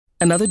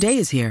Another day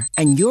is here,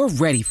 and you're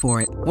ready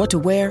for it. What to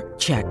wear?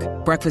 Check.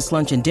 Breakfast,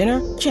 lunch, and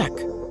dinner? Check.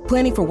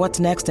 Planning for what's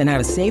next and how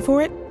to save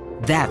for it?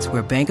 That's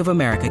where Bank of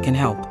America can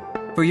help.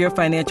 For your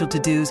financial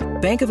to-dos,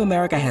 Bank of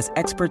America has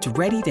experts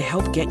ready to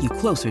help get you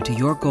closer to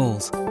your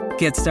goals.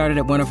 Get started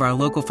at one of our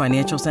local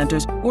financial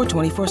centers or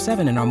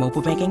 24/7 in our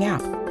mobile banking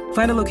app.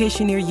 Find a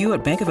location near you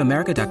at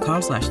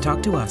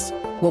bankofamerica.com/talktous.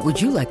 What would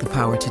you like the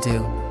power to do?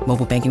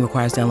 Mobile banking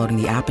requires downloading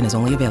the app and is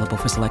only available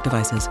for select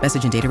devices.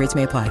 Message and data rates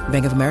may apply.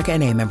 Bank of America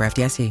N.A., member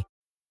FDIC.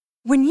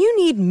 When you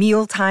need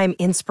mealtime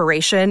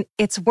inspiration,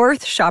 it's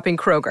worth shopping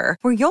Kroger,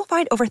 where you'll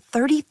find over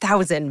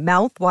 30,000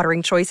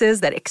 mouth-watering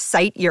choices that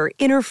excite your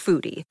inner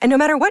foodie. And no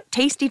matter what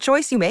tasty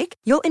choice you make,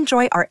 you'll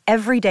enjoy our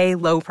everyday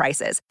low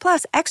prices,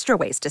 plus extra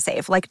ways to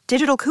save, like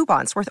digital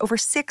coupons worth over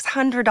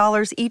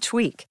 $600 each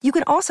week. You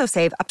can also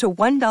save up to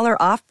 $1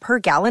 off per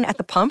gallon at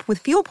the pump with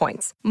fuel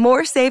points.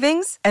 More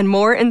savings and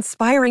more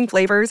inspiring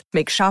flavors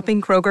make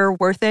shopping Kroger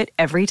worth it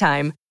every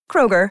time.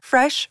 Kroger,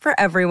 fresh for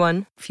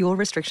everyone. Fuel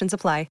restrictions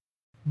apply.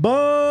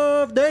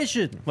 Buff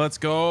Nation. Let's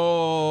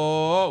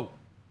go.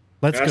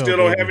 Let's go. I still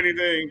don't have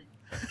anything.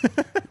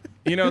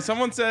 You know,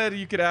 someone said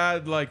you could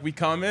add, like, we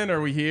come in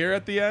or we here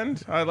at the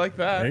end. I like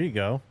that. There you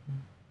go.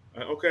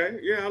 Okay.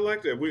 Yeah, I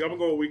like that. I'm going to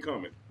go with we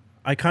coming.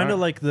 I kind of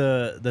like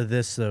the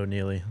this, though,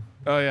 Neely.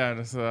 Oh, yeah.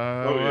 Just,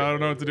 I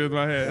don't know what to do with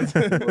my hands.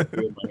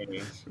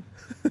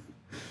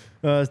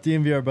 It's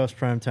DNVR Buffs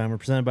Prime Time. We're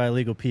presented by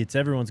Illegal Pete's,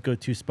 everyone's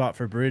go-to spot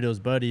for burritos,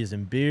 buddies,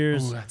 and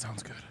beers. Ooh, that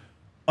sounds good.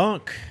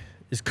 Unk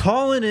is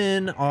calling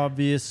in,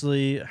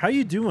 obviously. How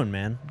you doing,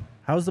 man?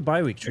 How's the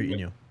bye week treating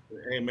you?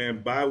 Hey,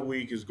 man, bye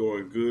week is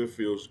going good.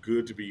 Feels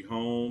good to be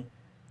home.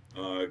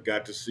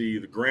 Got to see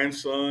the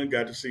grandson.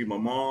 Got to see my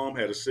mom.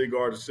 Had a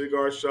cigar at the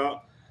cigar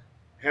shop.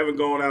 Haven't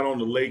gone out on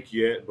the lake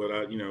yet, but,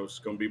 it's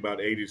going to be about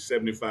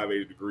 75,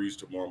 80 degrees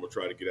tomorrow. I'm going to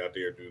try to get out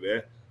there and do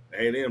that.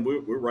 And then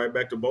we're right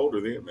back to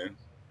Boulder then, man.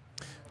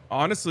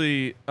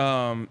 Honestly,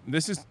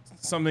 this is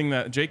something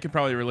that Jake could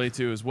probably relate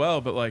to as well,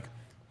 but, like,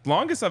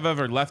 longest I've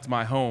ever left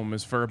my home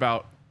is for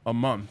about a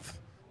month,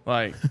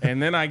 like, and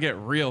then I get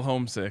real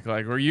homesick.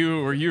 Like, were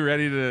you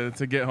ready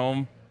to get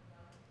home?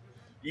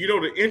 You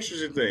know, the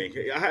interesting thing,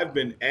 I have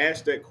been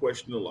asked that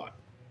question a lot,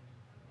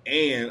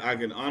 and I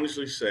can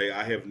honestly say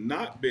I have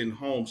not been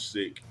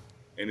homesick,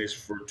 and it's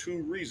for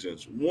two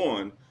reasons.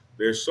 One,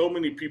 there's so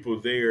many people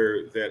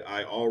there that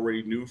I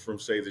already knew from,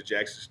 say, the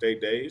Jackson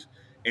State days,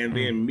 and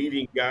then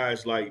meeting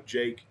guys like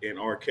Jake and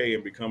RK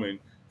and becoming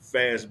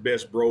fast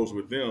best bros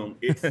with them,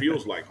 it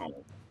feels like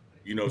home.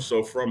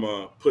 So from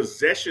a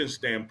possession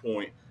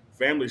standpoint,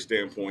 family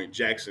standpoint,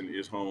 Jackson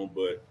is home,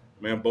 but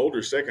man,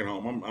 Boulder's second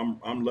home.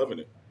 I'm loving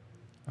it.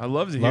 I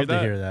love to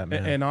hear that,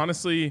 man. And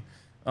honestly,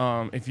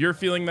 if you're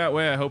feeling that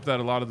way, I hope that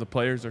a lot of the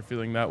players are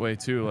feeling that way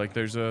too. Like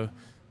there's a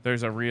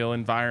real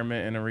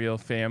environment and a real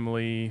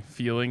family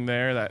feeling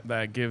there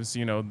that gives,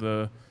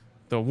 the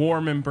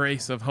warm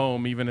embrace of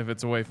home, even if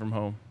it's away from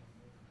home.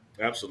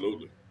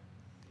 Absolutely.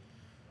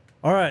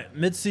 All right,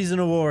 mid-season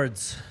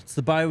awards. It's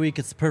the bye week.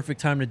 It's the perfect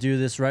time to do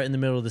this right in the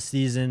middle of the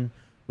season.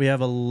 We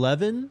have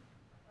 11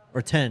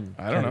 or 10.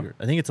 I don't know.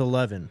 I think it's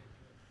 11.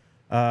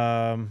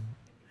 And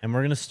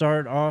we're going to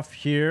start off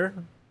here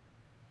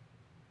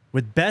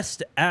with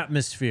best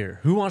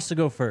atmosphere. Who wants to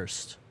go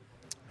first?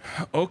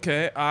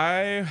 Okay,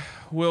 I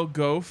will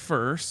go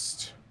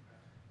first.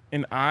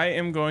 And I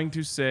am going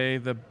to say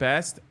the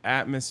best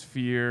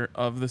atmosphere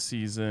of the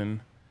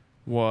season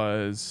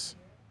was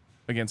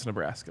against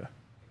Nebraska.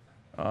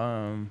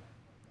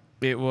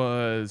 It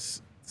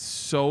was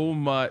so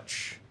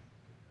much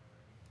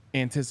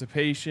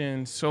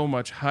anticipation, so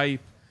much hype,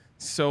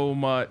 so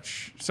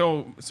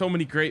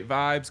many great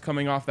vibes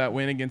coming off that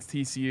win against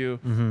TCU.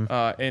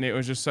 And it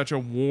was just such a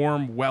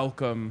warm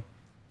welcome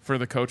for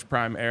the Coach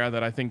Prime era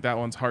that I think that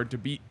one's hard to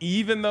beat,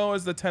 even though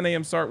it's the 10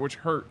 a.m. start, which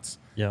hurts.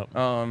 Yep.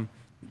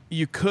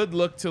 You could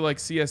look to like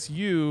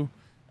CSU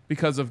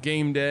because of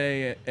game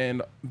day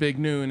and big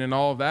noon and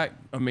all of that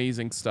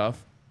amazing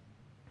stuff.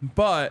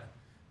 But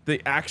the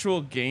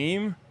actual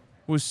game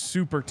was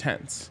super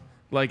tense.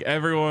 Like,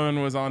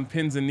 everyone was on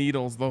pins and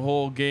needles the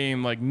whole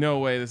game. Like, no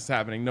way this is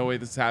happening. No way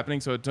this is happening.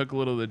 So it took a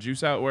little of the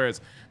juice out. Whereas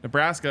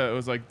Nebraska, it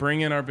was like,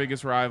 bring in our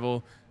biggest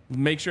rival,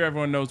 make sure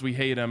everyone knows we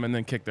hate them, and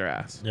then kick their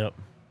ass. Yep.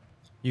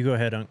 You go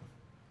ahead, Unk.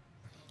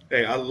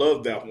 Hey, I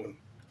love that one.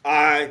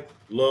 I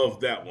love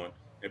that one.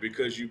 And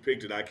because you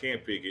picked it, I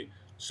can't pick it.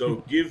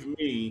 So give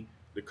me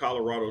the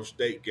Colorado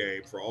State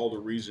game for all the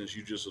reasons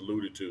you just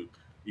alluded to.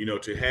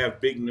 To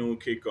have big noon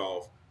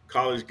kickoff,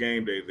 college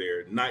game day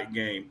there, night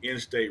game,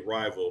 in-state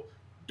rival,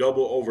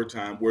 double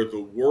overtime, where the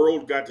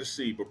world got to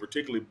see, but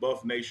particularly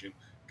Buff Nation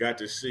got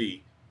to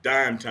see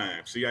dime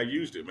time. See, I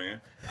used it, man.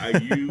 I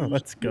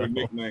used your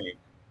nickname.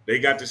 They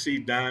got to see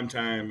dime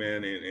time,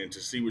 man, and to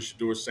see what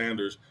Shedeur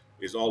Sanders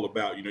is all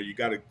about. You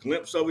got a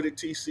glimpse of it at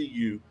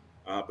TCU,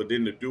 but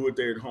then to do it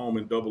there at home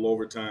in double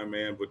overtime,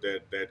 man, with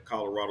that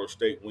Colorado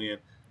State win.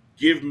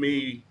 Give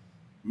me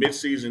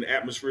midseason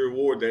atmosphere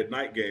award, that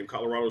night game,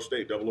 Colorado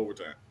State, double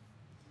overtime.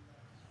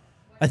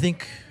 I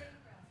think,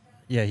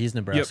 yeah, he's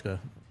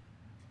Nebraska.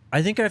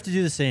 I think I have to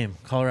do the same.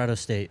 Colorado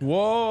State.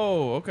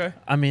 Whoa, okay.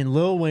 I mean,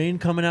 Lil Wayne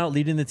coming out,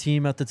 leading the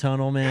team out the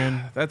tunnel,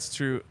 man. That's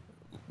true.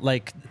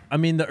 Like, I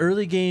mean, the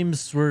early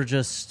games were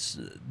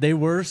they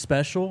were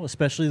special,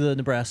 especially the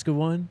Nebraska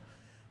one.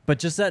 But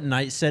just that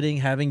night setting,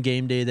 having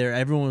game day there,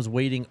 everyone was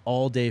waiting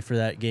all day for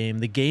that game.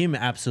 The game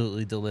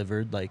absolutely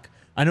delivered. Like,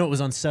 I know it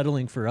was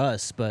unsettling for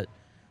us, but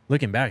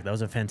looking back, that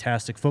was a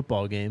fantastic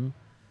football game.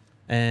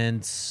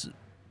 And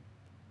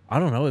I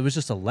don't know, it was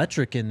just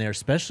electric in there,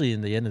 especially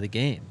in the end of the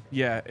game.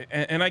 Yeah,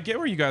 and I get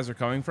where you guys are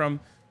coming from.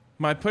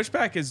 My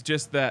pushback is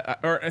just that,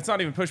 or it's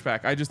not even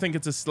pushback. I just think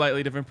it's a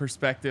slightly different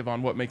perspective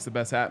on what makes the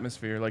best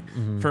atmosphere. Like,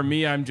 for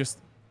me,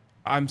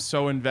 I'm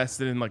so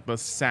invested in like the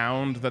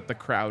sound that the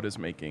crowd is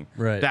making.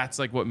 Right. That's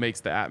like what makes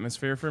the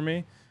atmosphere for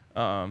me.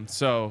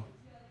 So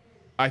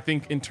I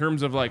think in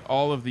terms of like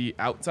all of the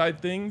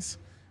outside things,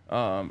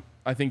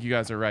 I think you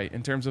guys are right.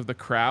 In terms of the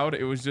crowd,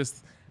 it was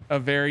just a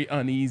very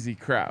uneasy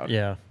crowd.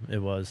 Yeah,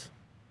 it was.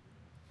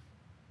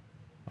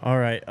 All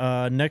right,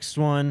 next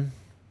one.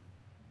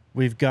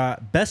 We've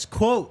got best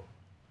quote.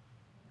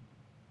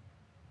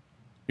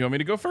 You want me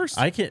to go first?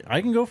 I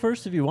can go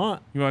first if you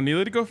want. You want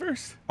Neely to go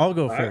first? I'll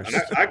go first.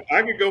 I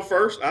can go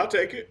first. I'll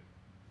take it.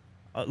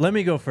 Let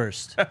me go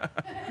first. Go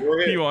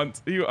ahead. He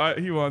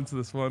wants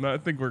this one. I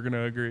think we're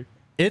gonna agree.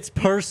 It's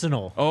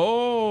personal.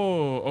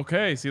 Oh,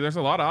 okay. See, there's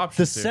a lot of The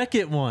options. here.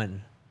 second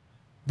one,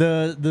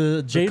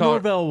 the Jay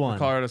Norvell one,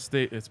 Colorado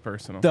State. It's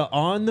personal. the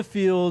on the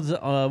field.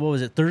 What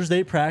was it?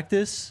 Thursday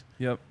practice.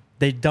 Yep.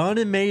 They done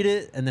and made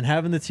it, and then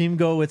having the team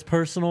go, it's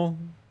personal.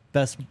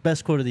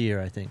 Best quote of the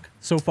year, I think,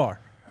 so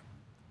far.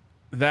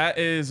 That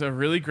is a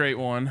really great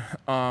one.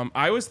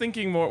 I was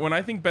thinking more when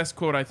I think best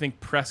quote. I think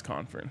press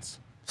conference.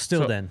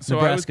 Still, So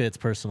Nebraska, it's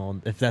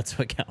personal, if that's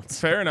what counts.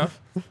 Fair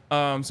enough.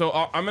 So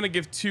I'm gonna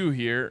give two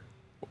here.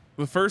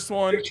 The first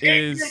one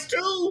is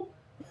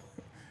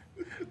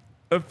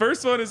the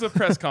first one is a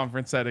press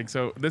conference setting.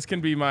 So this can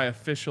be my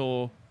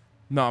official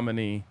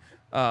nominee.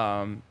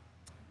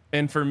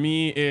 And for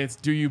me, it's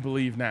 "Do You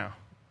Believe Now?"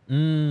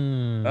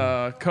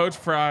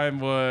 Coach Prime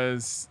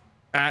was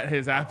at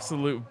his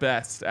absolute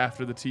best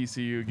after the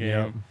TCU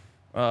game,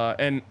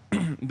 and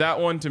that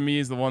one to me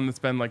is the one that's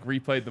been like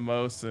replayed the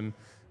most, and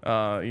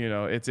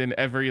it's in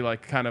every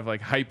like kind of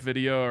like hype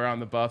video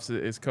around the Buffs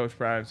is Coach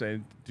Prime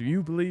saying, "Do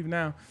you believe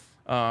now?"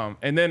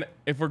 And then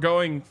if we're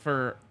going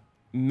for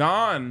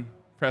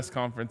non-press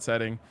conference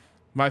setting,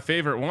 my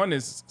favorite one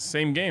is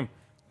same game.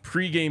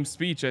 Pre-game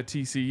speech at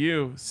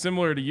TCU,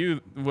 similar to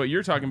you, what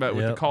you're talking about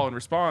with the call and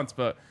response,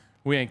 but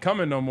we ain't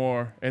coming no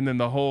more. And then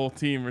the whole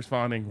team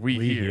responding, we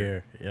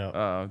here.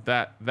 Yeah.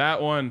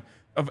 That one,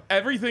 of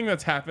everything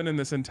that's happened in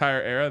this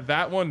entire era,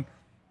 that one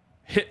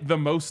hit the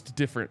most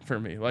different for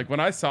me. Like when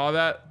I saw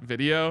that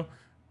video,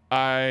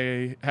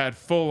 I had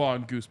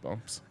full-on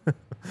goosebumps.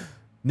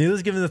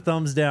 Neil's giving the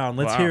thumbs down.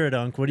 Let's hear it,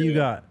 Unc. What do you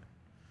got?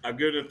 I'm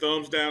giving a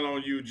thumbs down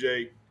on you,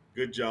 Jake.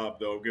 Good job,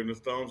 though. Giving a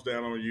thumbs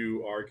down on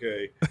you,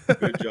 RK.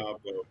 Good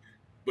job, though.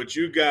 But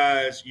you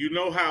guys, you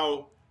know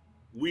how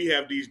we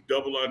have these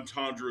double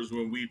entendres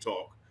when we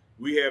talk.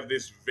 We have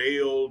this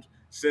veiled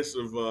sense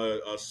of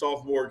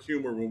sophomore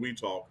humor when we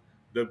talk.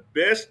 The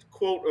best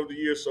quote of the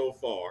year so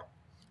far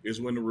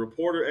is when the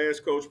reporter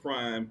asked Coach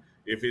Prime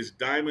if his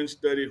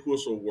diamond-studded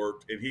whistle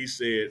worked, and he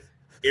said,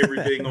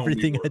 everything on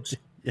me works.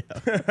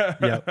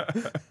 Yeah.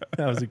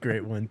 That was a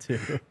great one, too.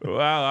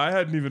 Wow, I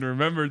hadn't even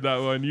remembered that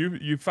one.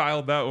 You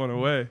filed that one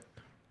away.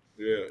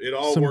 Yeah, it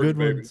all Some works, good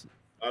baby. ones.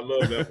 I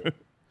love that one.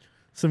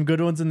 Some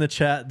good ones in the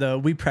chat, though.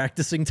 We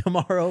practicing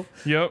tomorrow.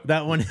 Yep.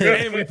 That one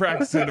hit. And we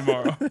practicing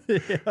tomorrow.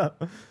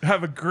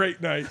 Have a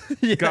great night.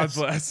 Yes. God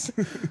bless.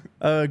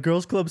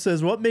 Girls Club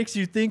says, "What makes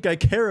you think I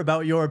care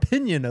about your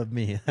opinion of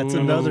me?" That's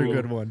another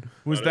good one.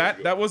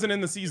 That wasn't in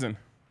the season?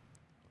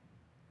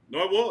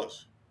 No, it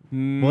was.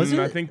 Was it?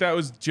 I think that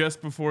was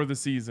just before the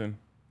season.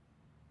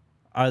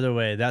 Either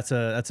way, that's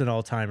an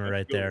all-timer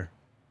right there.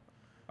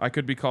 I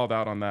could be called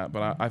out on that,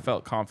 but I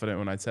felt confident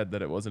when I said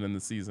that it wasn't in the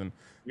season.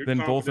 You're Then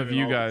both confident of in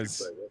you all that guys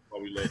say. That's why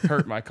we love you.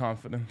 hurt my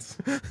confidence.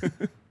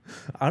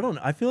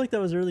 I feel like that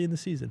was early in the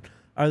season.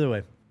 Either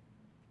way.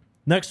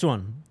 Next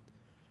one.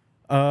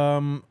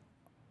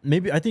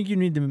 Maybe I think you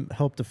need to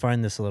help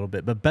define this a little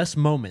bit, but best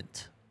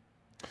moment.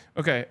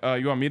 Okay,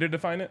 you want me to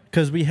define it?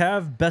 Because we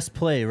have best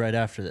play right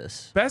after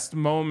this. Best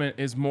moment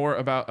is more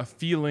about a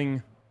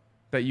feeling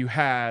that you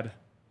had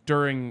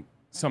during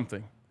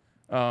something.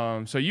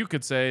 So you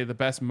could say the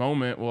best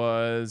moment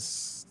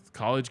was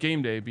college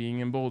game day being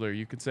in Boulder.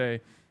 You could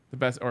say the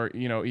best, or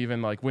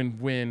even like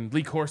when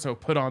Lee Corso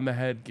put on the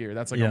headgear.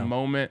 That's like a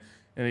moment,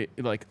 and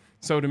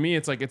so to me,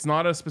 it's like it's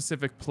not a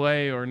specific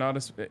play or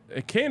not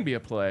it can be a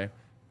play,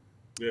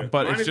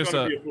 but Mine it's is just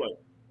gonna be a play.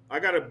 I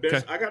got a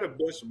best. Okay. I got a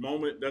best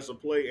moment that's a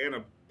play and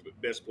a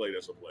best play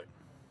that's a play.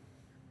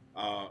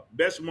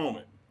 Best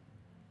moment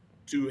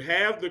to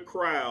have the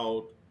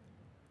crowd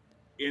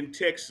in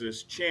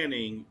Texas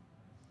chanting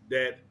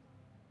that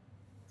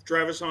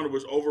Travis Hunter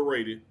was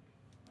overrated,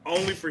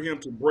 only for him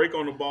to break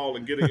on the ball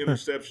and get an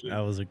interception. That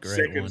was a great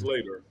seconds one.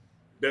 later.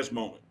 Best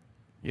moment.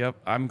 Yep,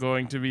 I'm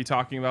going to be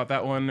talking about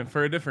that one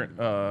for a different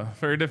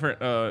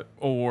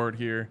award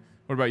here.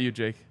 What about you,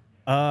 Jake?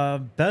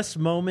 Best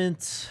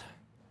moment.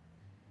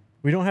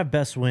 We don't have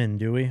best win,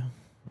 do we?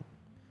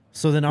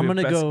 So then I'm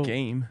gonna go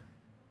game.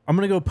 I'm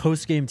gonna go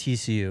post game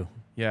TCU.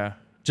 Yeah.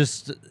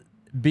 Just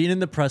being in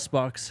the press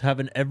box,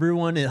 having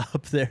everyone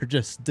up there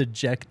just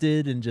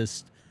dejected and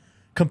just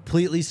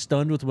completely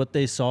stunned with what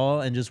they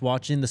saw, and just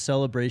watching the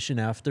celebration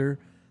after,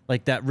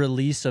 like that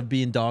release of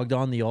being dogged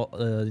on the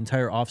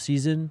entire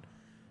offseason.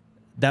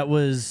 That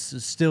was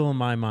still in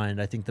my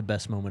mind, I think, the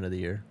best moment of the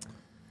year.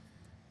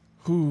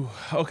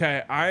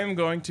 Okay, I am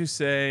going to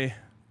say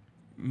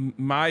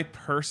my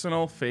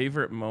personal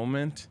favorite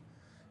moment,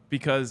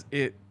 because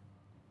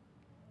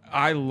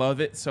I love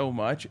it so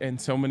much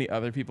and so many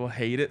other people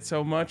hate it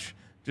so much,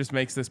 just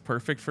makes this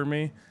perfect for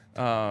me.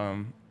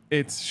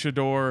 It's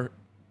Shedeur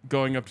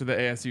going up to the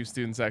ASU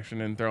student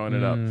section and throwing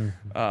it up.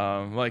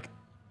 Like,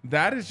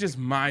 that is just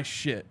my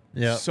shit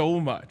so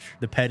much.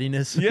 The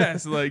pettiness.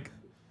 Yes, like,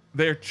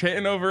 they're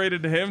chanting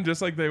overrated to him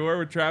just like they were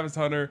with Travis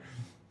Hunter.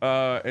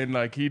 And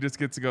like he just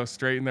gets to go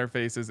straight in their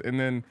faces. And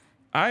then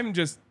I'm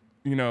just,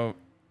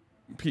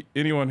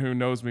 anyone who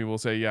knows me will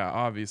say, yeah,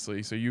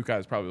 obviously. So you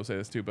guys probably will say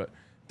this too. But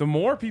the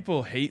more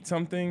people hate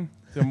something,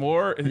 the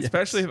more,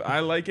 especially if I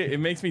like it, it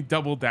makes me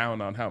double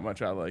down on how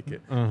much I like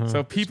it.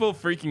 So people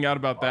freaking out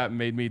about that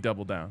made me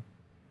double down.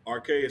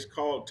 RK, it's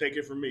called, take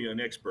it from me, an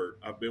expert.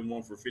 I've been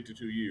one for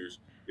 52 years.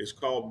 It's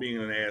called being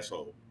an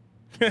asshole.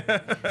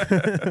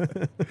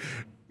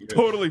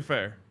 Totally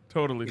fair.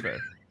 Totally fair.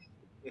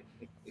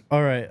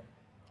 All right.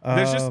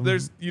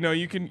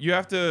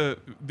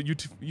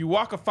 You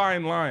walk a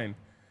fine line,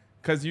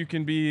 because you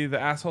can be the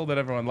asshole that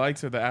everyone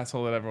likes or the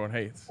asshole that everyone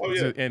hates. Oh,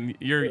 yeah. And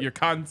you're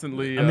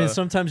constantly. I mean,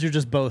 sometimes you're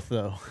just both,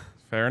 though.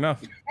 Fair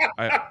enough.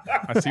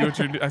 I see what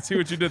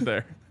you did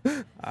there.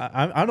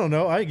 I don't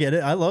know. I get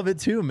it. I love it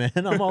too, man.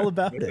 I'm all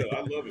about it.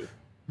 I love it.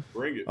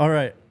 Bring it. All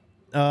right.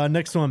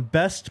 Next one,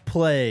 best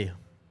play.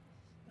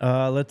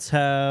 Let's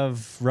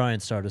have Ryan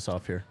start us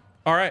off here.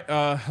 All right.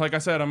 Like I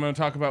said, I'm going to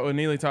talk about what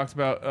Neely talked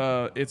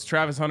about. It's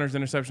Travis Hunter's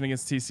interception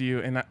against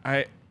TCU, and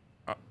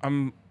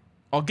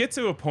I'll get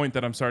to a point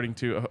that I'm starting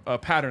to a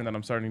pattern that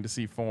I'm starting to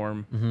see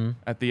form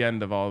at the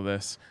end of all of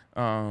this.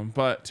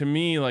 But to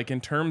me, like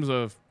in terms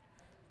of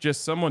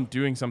just someone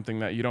doing something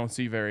that you don't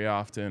see very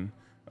often,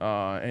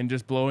 and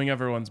just blowing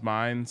everyone's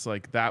minds,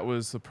 like that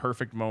was the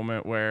perfect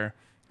moment where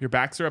your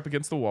backs are up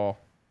against the wall.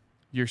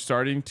 You're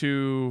starting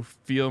to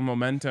feel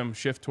momentum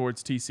shift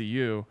towards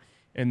TCU,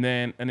 and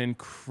then an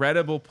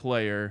incredible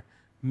player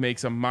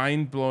makes a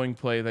mind-blowing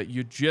play that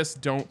you just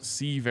don't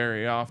see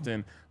very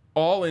often.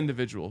 All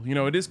individual.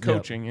 It is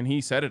coaching, and he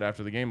said it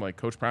after the game, like,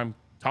 Coach Prime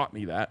taught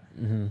me that.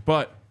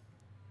 But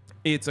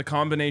it's a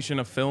combination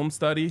of film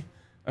study,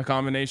 a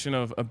combination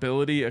of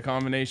ability, a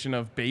combination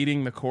of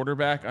baiting the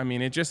quarterback. I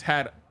mean, it just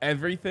had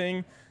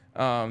everything.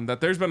 That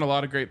there's been a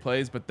lot of great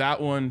plays, but that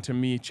one, to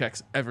me,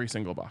 checks every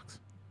single box.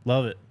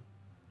 Love it.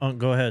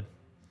 Go ahead.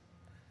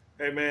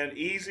 Hey, man,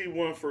 easy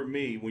one for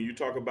me. When you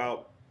talk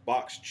about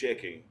box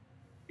checking,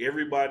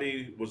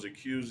 everybody was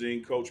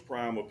accusing Coach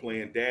Prime of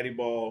playing daddy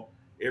ball.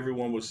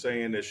 Everyone was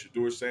saying that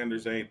Shedeur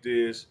Sanders ain't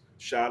this,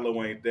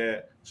 Shiloh ain't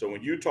that. So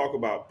when you talk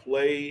about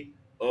play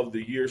of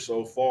the year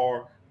so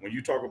far, when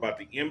you talk about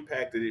the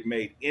impact that it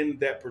made in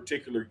that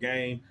particular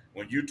game,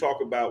 when you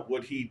talk about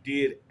what he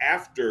did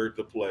after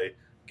the play,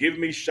 give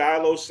me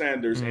Shedeur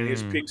Sanders and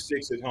his pick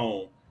six at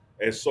home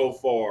as so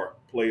far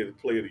play of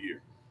the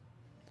year.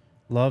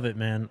 Love it,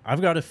 man. I've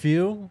got a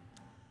few,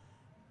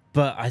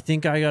 but I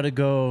think I got to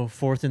go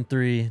 4th and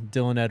 3,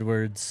 Dylan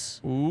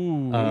Edwards.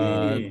 Ooh.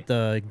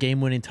 The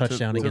game-winning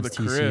touchdown against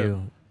TCU.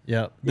 Crib.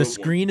 Yep. The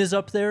screen is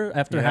up there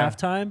after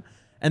halftime.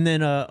 And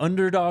then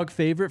underdog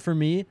favorite for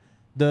me,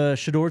 the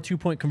Shedeur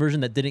 2-point conversion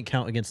that didn't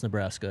count against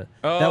Nebraska.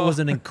 That was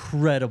an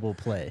incredible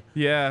play.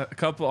 Yeah, a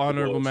couple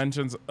honorable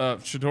mentions.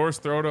 Shedeur's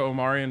throw to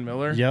Omarion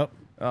Miller. Yep.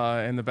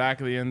 In the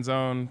back of the end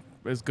zone.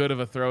 As good of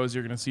a throw as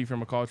you're going to see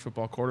from a college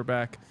football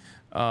quarterback.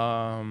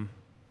 Let's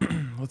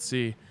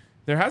see.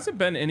 There hasn't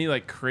been any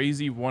like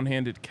crazy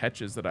one-handed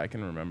catches that I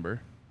can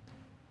remember.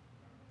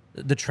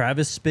 The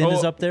Travis spin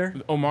is up there.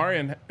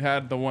 Omarion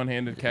had the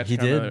one-handed catch. He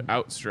did.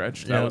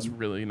 Outstretched. That was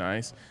really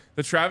nice.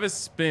 The Travis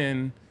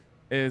spin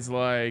is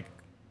like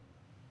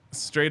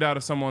straight out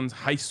of someone's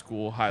high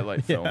school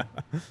highlight film.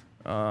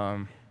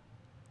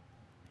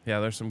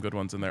 There's some good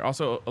ones in there.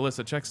 Also,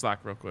 Alyssa, check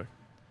Slack real quick.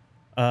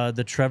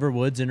 The Trevor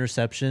Woods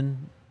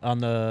interception on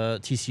the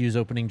TCU's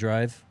opening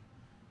drive.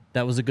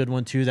 That was a good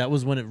one, too. That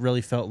was when it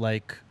really felt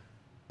like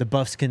the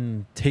Buffs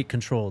can take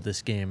control of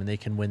this game and they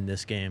can win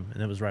this game.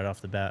 And it was right off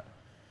the bat.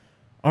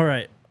 All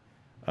right.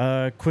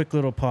 Quick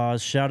little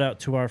pause. Shout out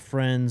to our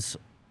friends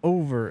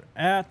over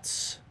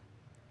at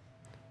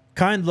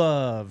Kind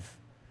Love.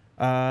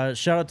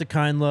 Shout out to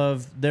Kind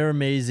Love. They're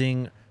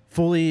amazing.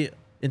 Fully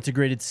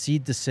integrated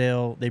seed to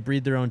sale. They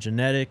breed their own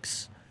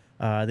genetics.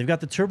 They've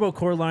got the Turbo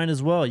Core line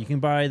as well. You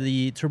can buy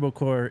the Turbo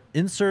Core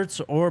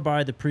inserts or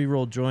buy the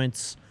pre-rolled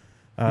joints.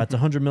 It's a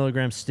 100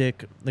 milligram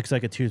stick. Looks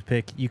like a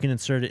toothpick. You can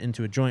insert it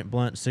into a joint,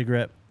 blunt,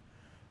 cigarette,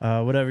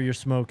 whatever you're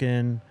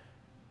smoking.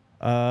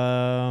 They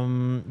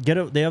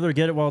either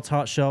get it while it's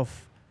hot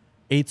shelf,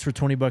 eighths for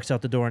 $20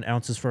 out the door, and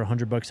ounces for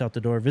 $100 out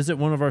the door. Visit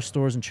one of our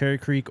stores in Cherry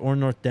Creek or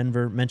North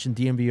Denver. Mention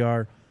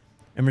DMVR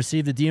and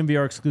receive the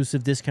DMVR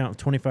exclusive discount of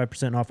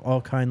 25% off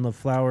all Kind Love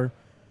flower,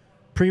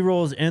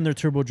 pre-rolls, and their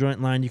turbo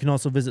joint line. You can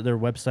also visit their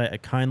website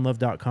at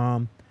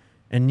kindlove.com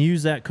and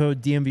use that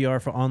code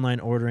DMVR for online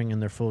ordering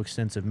and their full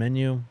extensive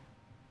menu. And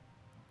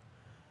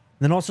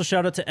then also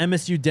shout out to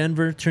MSU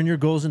Denver. Turn your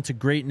goals into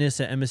greatness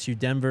at MSU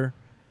Denver.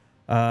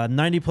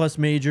 90-plus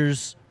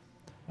majors.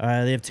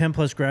 They have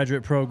 10-plus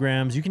graduate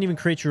programs. You can even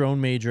create your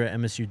own major at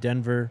MSU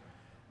Denver.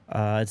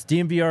 It's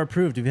DMVR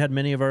approved. We've had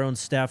many of our own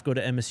staff go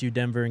to MSU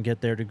Denver and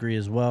get their degree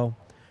as well.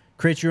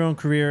 Create your own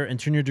career and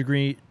turn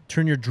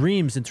your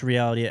dreams into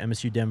reality at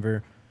MSU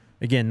Denver.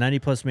 Again,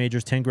 90-plus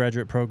majors, 10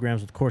 graduate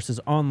programs with courses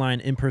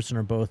online, in person,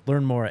 or both.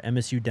 Learn more at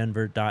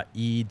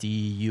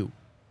msudenver.edu.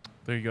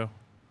 There you go.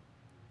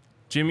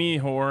 Jimmy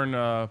Horn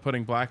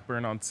putting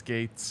Blackburn on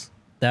skates.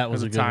 That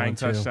was a good tying one,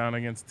 too. touchdown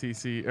against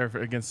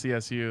against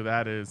CSU.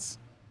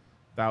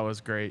 That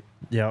was great.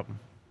 Yep.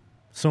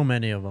 So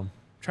many of them.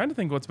 Trying to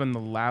think what's been the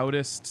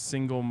loudest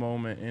single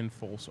moment in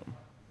Folsom.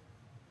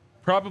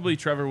 Probably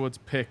Trevor Wood's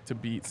pick to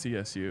beat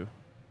CSU.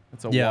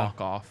 It's a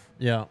walk-off.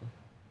 Yeah.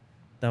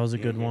 That was a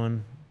good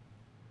one.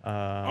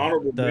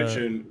 Honorable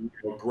mention,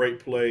 a great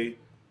play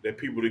that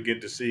people didn't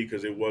get to see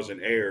because it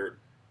wasn't aired,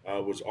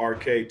 was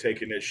RK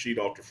taking that sheet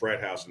off the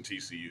frat house in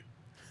TCU.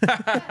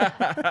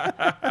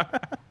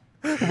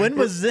 When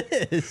was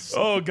this?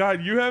 Oh,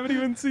 God, you haven't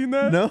even seen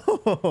that? No.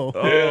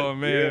 Oh,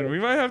 man. We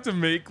might have to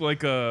make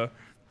like a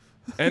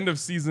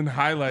end-of-season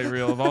highlight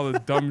reel of all the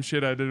dumb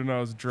shit I did when I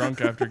was drunk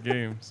after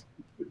games.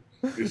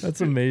 That's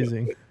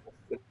amazing.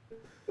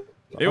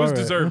 It was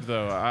deserved,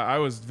 though. I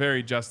was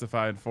very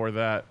justified for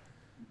that.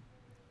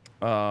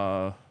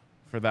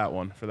 For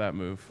that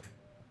move.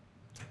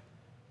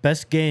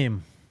 Best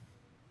game.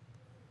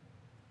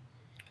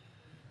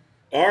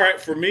 All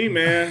right, for me,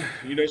 man,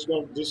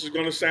 this is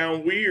going to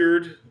sound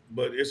weird,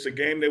 but it's a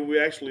game that we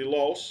actually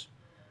lost.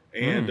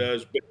 And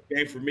it's a big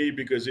game for me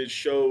because it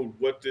showed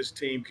what this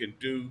team can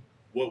do,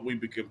 what we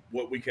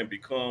can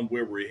become,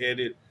 where we're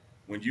headed.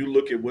 When you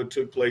look at what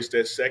took place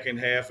that second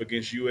half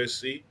against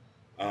USC,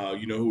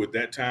 who at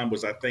that time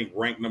was, I think,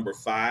 ranked number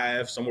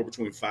 5, somewhere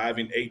between 5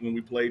 and 8 when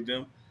we played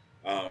them.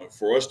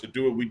 For us to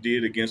do what we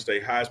did against a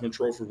Heisman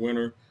Trophy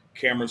winner,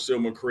 Cameron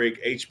Silman Craig,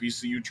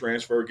 HBCU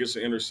transfer, gets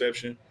an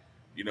interception.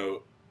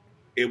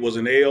 It was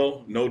an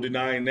L, no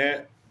denying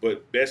that,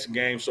 but best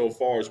game so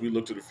far as we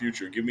look to the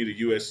future. Give me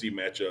the USC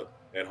matchup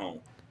at home.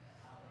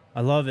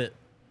 I love it.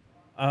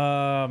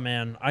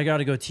 Man, I got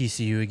to go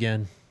TCU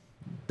again.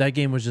 That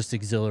game was just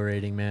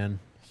exhilarating, man.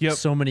 Yep.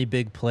 So many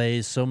big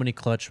plays, so many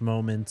clutch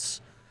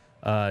moments.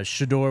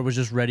 Shedeur was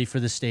just ready for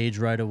the stage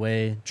right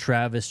away.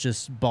 Travis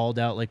just balled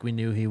out like we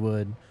knew he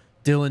would.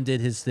 Dylan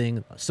did his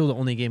thing. Still the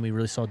only game we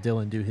really saw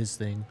Dylan do his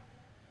thing.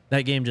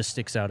 That game just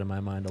sticks out in my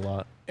mind a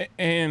lot.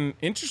 And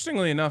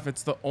interestingly enough,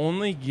 it's the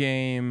only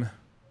game.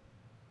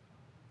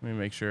 Let me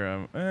make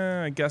sure.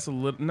 I guess a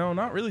little. No,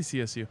 not really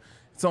CSU.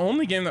 It's the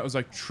only game that was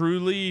like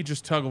truly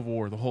just tug of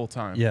war the whole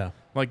time. Yeah.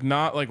 Like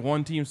not like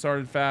one team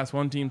started fast,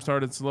 one team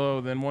started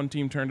slow, then one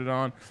team turned it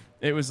on.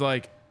 It was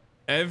like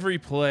every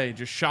play,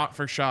 just shot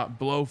for shot,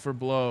 blow for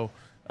blow.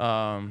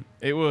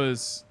 It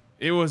was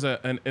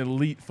an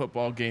elite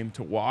football game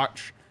to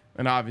watch,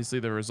 and obviously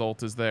the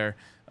result is there.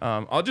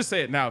 I'll just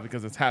say it now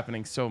because it's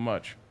happening so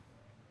much.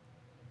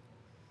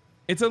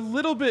 It's a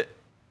little bit,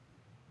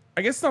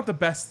 I guess, not the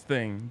best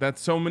thing that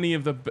so many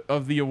of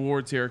the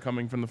awards here are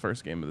coming from the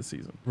first game of the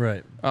season.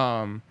 Right.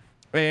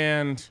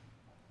 And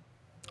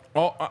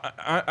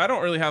I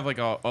don't really have like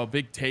a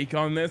big take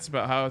on this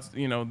about how it's,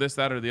 this,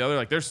 that, or the other.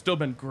 Like, there's still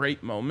been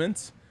great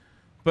moments,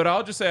 but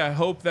I'll just say I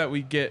hope that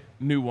we get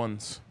new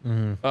ones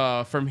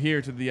from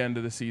here to the end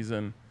of the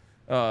season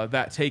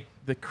that take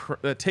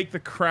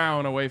the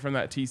crown away from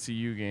that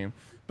TCU game.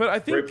 But I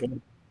think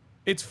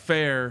it's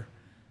fair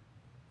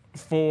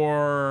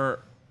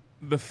for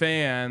the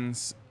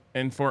fans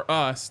and for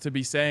us to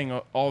be saying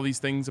all these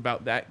things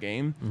about that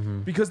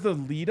game because the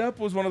lead up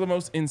was one of the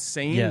most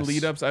insane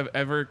lead ups I've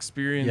ever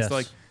experienced. Yes.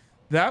 Like,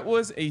 that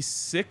was a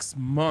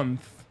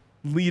 6-month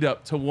lead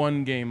up to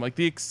one game. Like,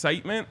 the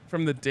excitement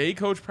from the day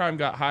Coach Prime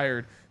got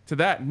hired to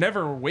that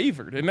never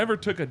wavered. It never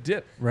took a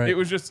dip. Right. It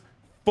was just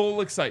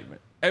full excitement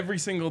every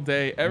single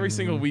day, every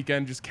single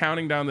weekend, just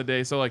counting down the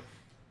day. So, like,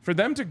 for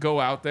them to go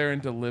out there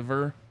and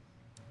deliver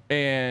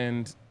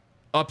and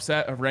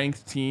upset a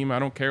ranked team, I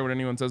don't care what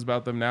anyone says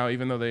about them now,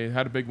 even though they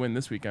had a big win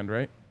this weekend,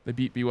 right? They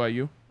beat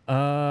BYU.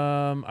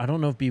 I don't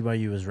know if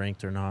BYU is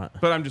ranked or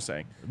not, but I'm just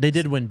saying they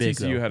did win big.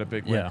 TCU though. had a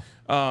big win. Yeah.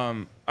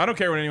 I don't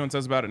care what anyone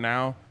says about it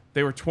now.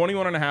 They were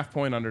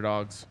 21.5-point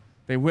underdogs.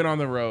 They went on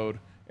the road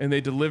and they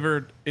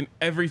delivered in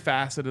every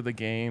facet of the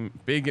game.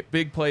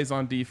 Big plays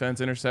on defense,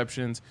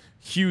 interceptions,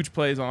 huge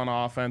plays on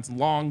offense,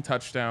 long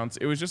touchdowns.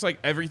 It was just like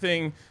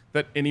everything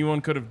that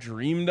anyone could have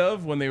dreamed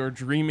of when they were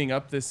dreaming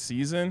up this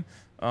season.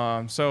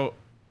 So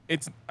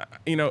it's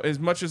as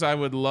much as I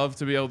would love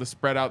to be able to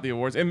spread out the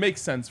awards, it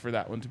makes sense for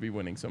that one to be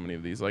winning so many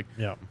of these. Like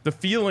the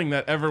feeling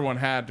that everyone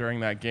had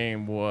during that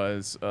game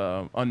was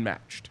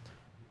unmatched.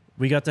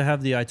 We got to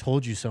have the "I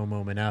told you so"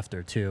 moment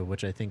after too,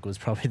 which I think was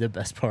probably the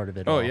best part of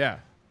it. Oh yeah.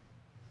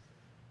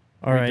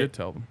 All right. We did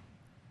tell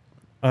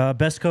them.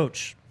 Best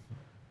coach.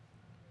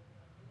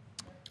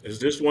 Is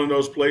this one of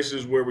those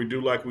places where we do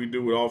like we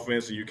do with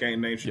offense and you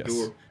can't name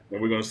Shedeur,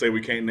 and we're going to say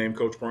we can't name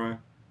Coach Prime?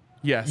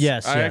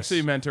 Yes. I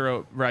actually meant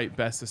to write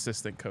best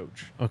assistant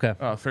coach. Okay.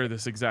 For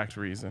this exact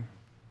reason.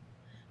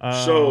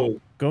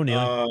 So go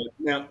Neil.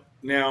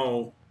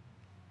 Now,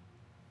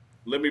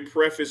 let me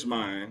preface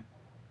mine.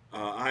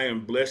 I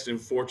am blessed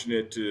and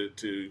fortunate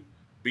to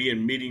be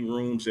in meeting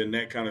rooms and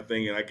that kind of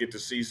thing, and I get to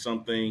see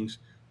some things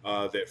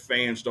that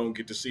fans don't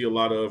get to see a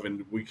lot of,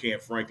 and we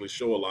can't frankly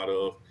show a lot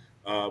of.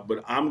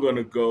 But I'm going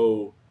to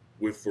go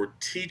for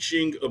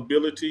teaching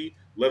ability,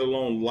 let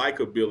alone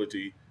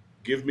likability.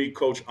 Give me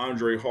Coach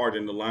Andre Hart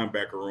in the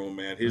linebacker room,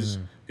 man. His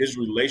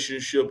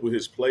relationship with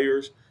his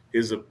players,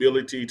 his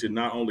ability to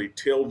not only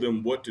tell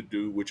them what to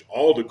do, which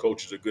all the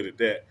coaches are good at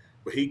that,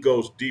 but he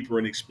goes deeper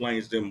and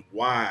explains them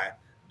why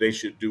they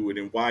should do it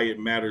and why it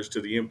matters to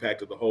the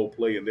impact of the whole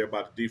play and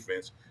thereby the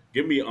defense.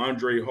 Give me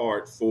Andre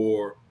Hart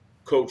for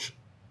coach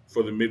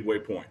for the midway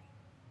point.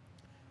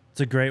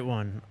 It's a great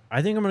one.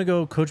 I think I'm going to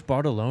go Coach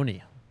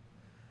Bartoloni.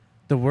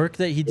 The work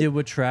that he did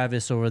with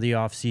Travis over the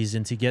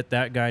offseason to get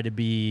that guy to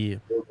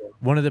be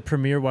one of the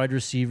premier wide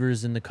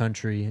receivers in the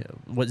country,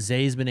 what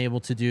Zay's been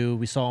able to do.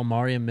 We saw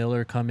Amari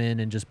Miller come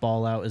in and just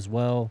ball out as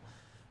well.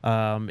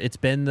 I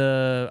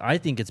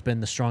think it's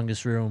been the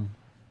strongest room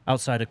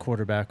outside of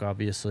quarterback,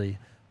 obviously,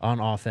 on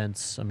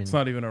offense. I mean, it's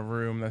not even a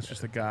room. That's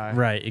just a guy.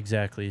 Right,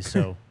 exactly.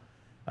 So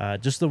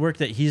just the work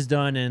that he's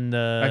done.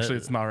 Actually,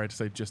 it's not right to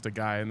say just a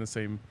guy in the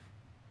same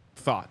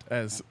thought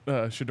as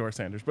Shedeur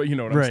Sanders, but you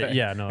know what I'm saying.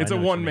 Yeah, no, it's a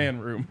one-man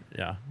room.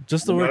 Yeah,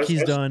 just the work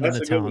he's done and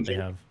the talent they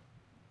have.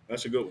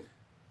 That's a good one.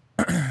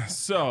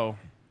 So,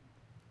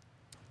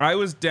 I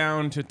was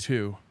down to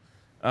 2,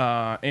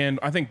 and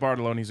I think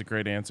Bartoloni's a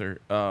great answer,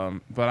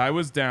 but I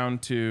was down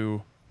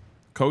to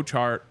Coach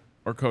Hart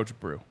or Coach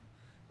Brew.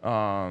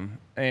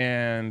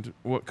 And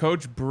what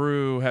Coach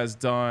Brew has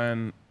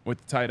done with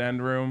the tight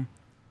end room,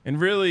 and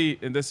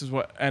this is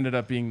what ended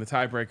up being the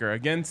tiebreaker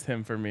against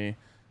him for me,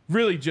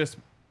 really just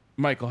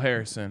Michael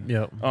Harrison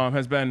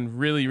has been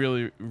really,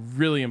 really,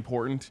 really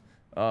important.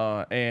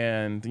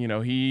 And,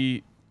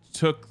 he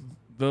took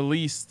the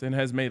least and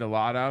has made a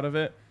lot out of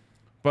it.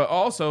 But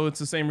also, it's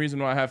the same reason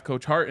why I have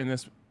Coach Hart in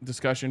this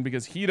discussion,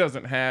 because he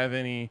doesn't have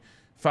any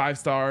 5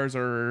 stars,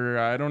 or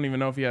I don't even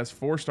know if he has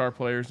 4-star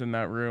players in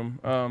that room.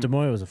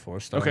 DeMoya was a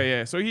 4-star. Okay,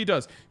 yeah. So he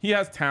does. He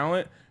has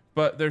talent,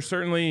 but there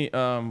certainly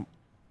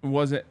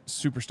wasn't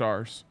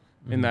superstars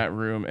in that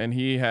room. And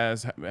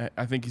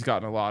I think he's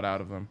gotten a lot out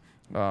of them.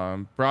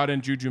 Brought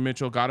in Juju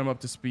Mitchell, got him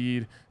up to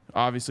speed.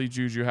 Obviously,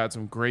 Juju had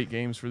some great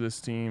games for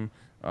this team.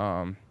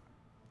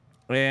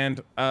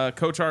 And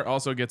Coach Hart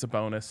also gets a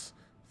bonus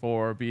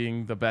for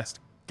being the best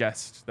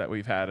guest that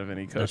we've had of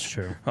any coach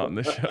on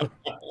the show.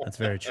 That's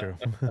very true.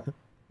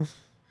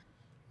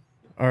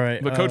 All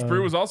right. But Coach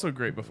Brew was also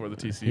great before the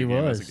TCU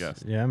game as a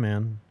guest. Yeah,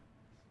 man.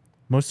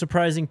 Most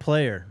surprising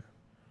player.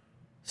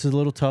 This is a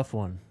little tough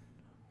one,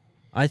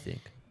 I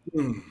think.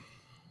 Who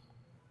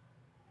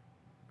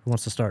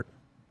wants to start?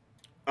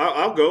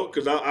 I'll go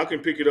because I can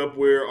pick it up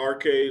where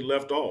RK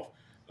left off.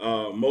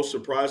 Most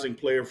surprising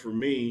player for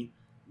me,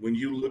 when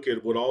you look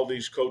at what all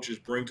these coaches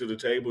bring to the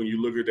table and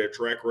you look at their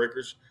track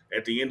records,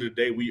 at the end of the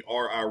day, we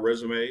are our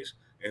resumes.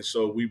 And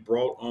so we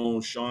brought on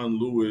Sean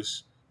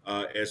Lewis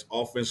as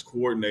offense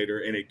coordinator.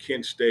 And at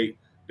Kent State,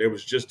 there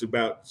was just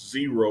about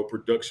 0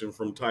 production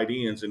from tight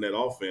ends in that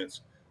offense.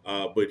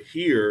 But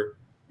here,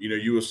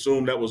 you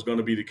assume that was going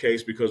to be the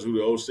case because who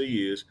the OC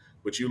is.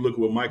 But you look at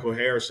what Mike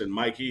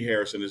E.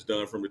 Harrison has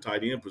done from the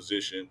tight end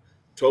position,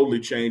 totally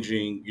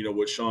changing,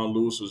 what Sean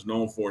Lewis was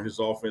known for in his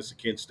offense at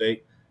Kent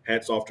State.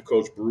 Hats off to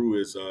Coach Brew,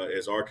 as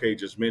RK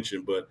just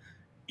mentioned. But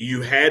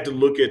you had to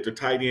look at the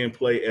tight end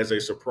play as a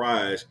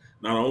surprise,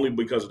 not only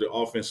because of the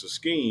offensive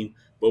scheme,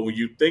 but when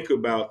you think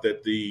about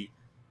that the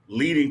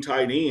leading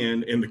tight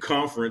end in the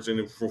conference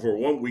and for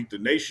 1 week the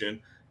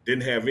nation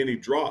didn't have any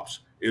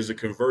drops, is a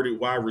converted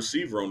wide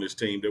receiver on this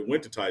team that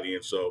went to tight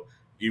end. So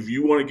if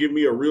you want to give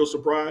me a real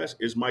surprise,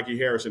 it's Mikey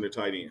Harrison at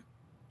tight end.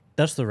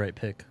 That's the right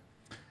pick.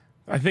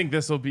 I think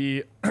this will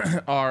be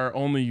our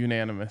only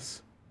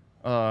unanimous.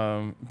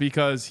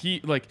 Because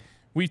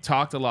we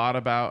talked a lot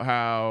about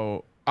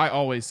how I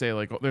always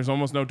say there's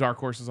almost no dark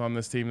horses on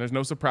this team. There's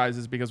no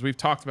surprises because we've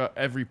talked about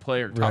every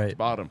player top to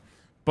bottom.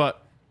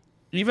 But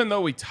even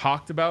though we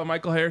talked about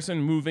Michael Harrison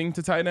moving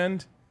to tight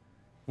end,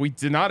 we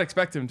did not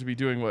expect him to be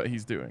doing what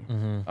he's doing.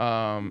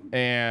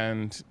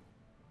 And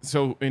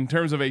so in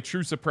terms of a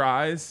true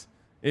surprise,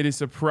 it is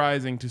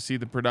surprising to see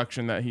the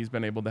production that he's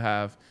been able to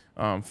have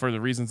for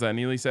the reasons that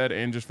Neely said,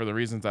 and just for the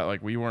reasons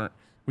that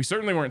we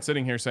certainly weren't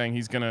sitting here saying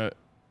he's going to,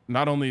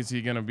 not only is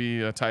he going to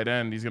be a tight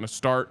end, he's going to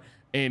start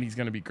and he's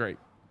going to be great.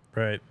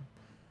 Right.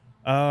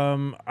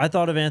 I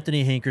thought of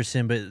Anthony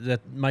Hankerson, but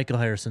that Michael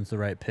Harrison's the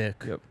right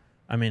pick. Yep.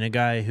 I mean, a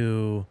guy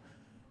who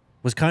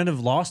was kind of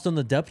lost on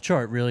the depth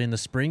chart really in the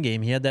spring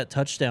game. He had that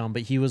touchdown,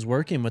 but he was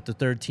working with the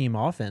third team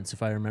offense,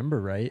 if I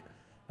remember right.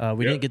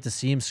 We didn't get to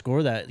see him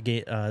score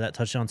that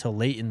touchdown until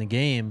late in the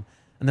game.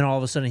 And then all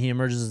of a sudden he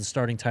emerges as the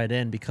starting tight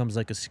end, becomes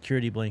like a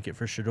security blanket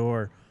for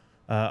Shedeur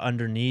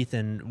underneath.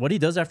 And what he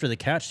does after the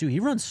catch, too,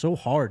 he runs so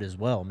hard as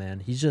well,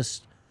 man. He's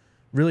just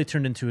really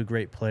turned into a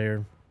great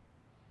player.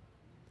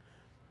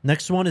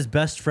 Next one is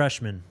best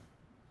freshman.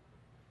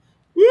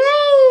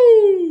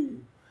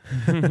 Woo!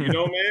 You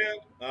know,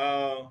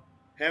 man,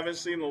 haven't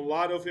seen a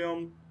lot of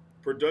him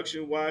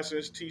production-wise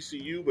since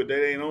TCU, but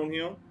that ain't on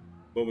him.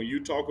 But when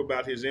you talk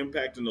about his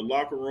impact in the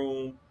locker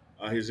room,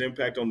 his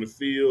impact on the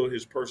field,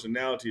 his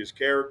personality, his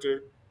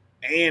character,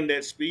 and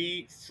that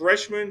speed,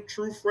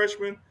 true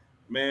freshman,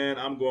 man,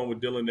 I'm going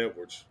with Dylan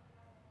Edwards.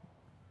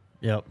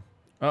 Yep.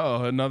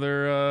 Oh,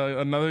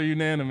 another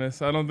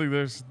unanimous. I don't think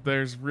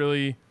there's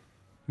really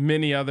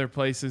many other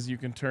places you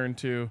can turn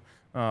to.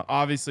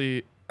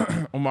 Obviously,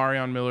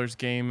 Omarion Miller's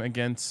game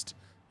against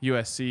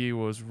USC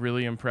was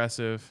really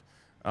impressive.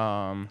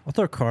 I'll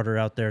throw Carter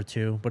out there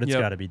too, but it's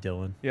got to be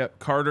Dylan. Yep,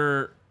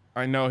 Carter.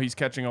 I know he's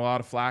catching a lot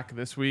of flack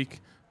this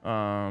week,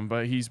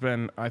 but he's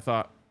been, I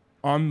thought,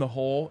 on the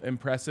whole,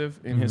 impressive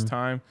in his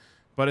time.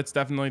 But it's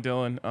definitely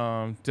Dylan.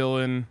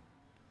 Dylan,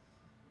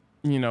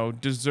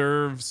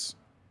 deserves.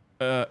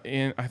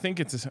 I think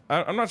it's.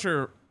 I'm not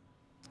sure.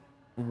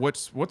 What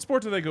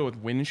sport do they go with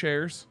win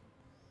shares?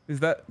 Is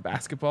that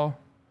basketball?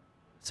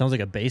 Sounds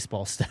like a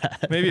baseball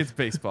stat. Maybe it's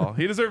baseball.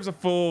 He deserves a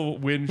full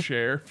win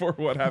share for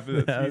what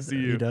happened at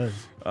TCU. He does.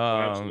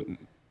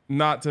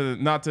 Not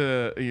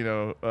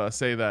to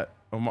say that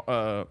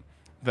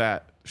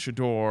that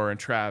Shedeur and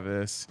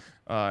Travis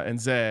and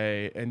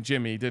Zay and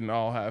Jimmy didn't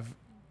all have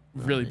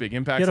really big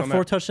impacts. He had a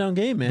 4-touchdown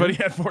game, man. But he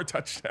had 4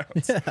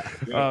 touchdowns.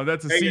 Yeah.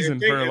 That's a season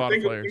for a lot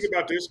of players. Think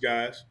about this,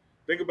 guys.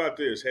 Think about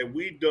this. Had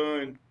we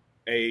done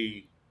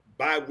a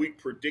bye-week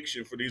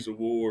prediction for these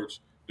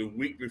awards the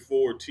week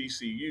before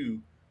TCU,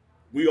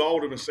 we all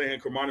would have been saying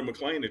Cormani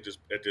McClain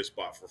at this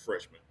spot for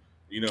freshman.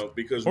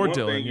 Because or one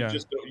Dylan, thing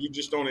you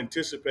just don't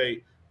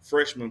anticipate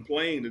freshmen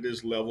playing at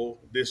this level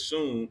this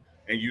soon,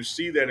 and you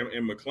see that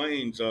in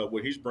McClain's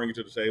what he's bringing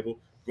to the table,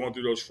 going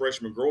through those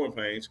freshman growing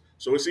pains.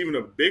 So it's even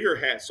a bigger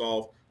hats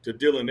off to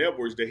Dylan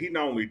Edwards that he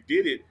not only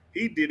did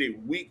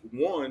it week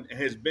 1 and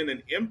has been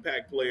an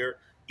impact player,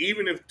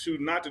 even if to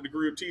not the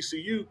degree of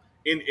TCU,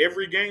 in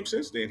every game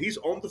since then. He's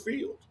on the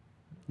field.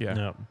 Yeah.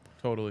 Yep.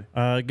 Totally.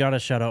 Got to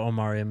shout out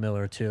Omarion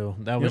Miller, too.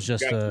 That was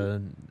just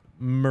a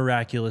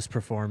miraculous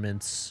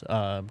performance.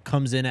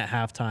 Comes in at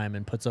halftime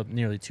and puts up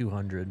nearly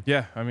 200.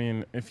 Yeah, I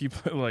mean, if you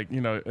put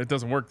it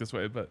doesn't work this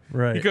way, but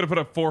right. He could have put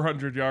up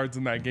 400 yards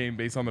in that game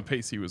based on the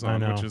pace he was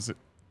on, which is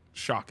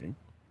shocking.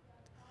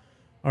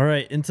 All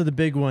right, into the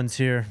big ones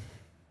here.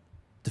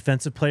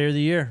 Defensive Player of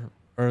the Year,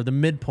 or the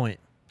midpoint.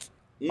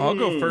 I'll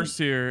go first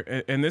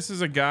here, and this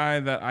is a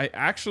guy that I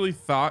actually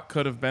thought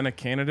could have been a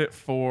candidate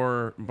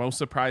for most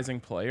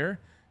surprising player,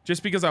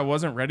 just because I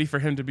wasn't ready for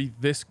him to be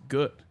this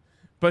good.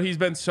 But he's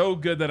been so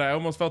good that I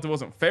almost felt it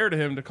wasn't fair to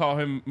him to call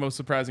him most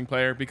surprising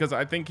player, because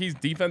I think he's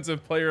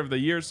Defensive Player of the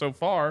Year so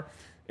far.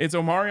 It's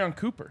Omarion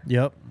Cooper.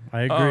 Yep,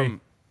 I agree.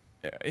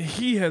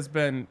 He has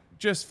been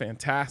just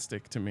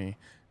fantastic to me.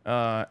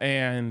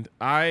 And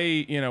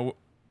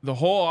the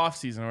whole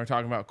offseason, we're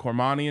talking about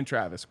Cormani and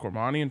Travis.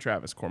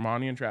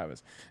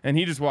 And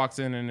he just walks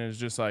in and is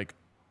just like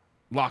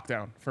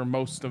lockdown for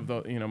most of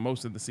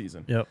the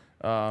season. Yep.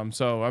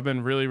 So I've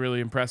been really, really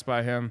impressed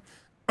by him.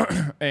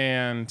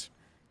 And,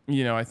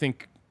 I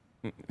think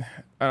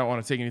I don't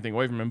want to take anything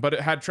away from him, but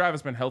had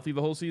Travis been healthy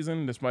the whole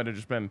season, this might have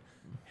just been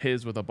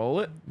his with a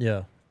bullet.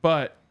 Yeah.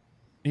 But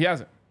he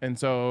hasn't. And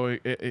so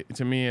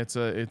to me, it's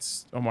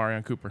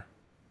Omarion Cooper.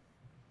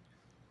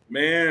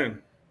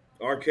 Man,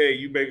 RK,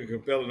 you make a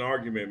compelling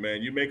argument,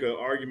 man. You make an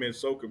argument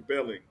so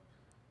compelling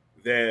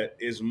that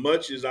as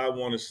much as I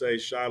want to say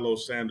Shedeur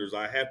Sanders,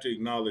 I have to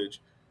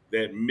acknowledge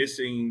that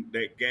missing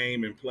that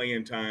game and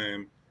playing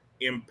time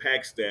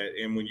impacts that.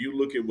 And when you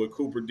look at what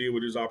Cooper did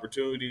with his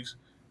opportunities,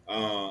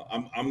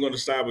 I'm going to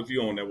side with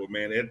you on that one,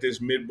 man. At this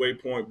midway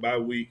point bye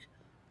week,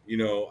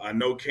 I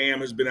know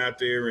Cam has been out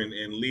there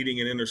and leading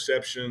in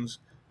interceptions.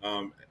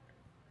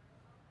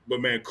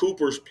 But, man,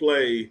 Cooper's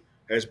play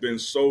has been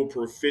so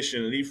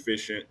proficient and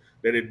efficient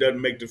that it doesn't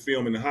make the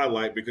film in the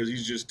highlight, because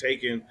he's just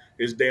taking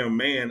his damn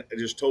man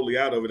just totally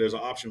out of it as an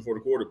option for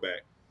the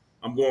quarterback.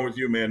 I'm going with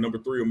you, man. Number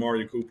 3,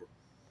 Omarion Cooper.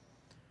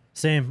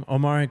 Same,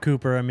 Omarion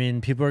Cooper. I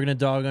mean, people are going to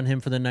dog on him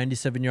for the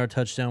 97-yard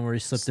touchdown where he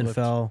slipped and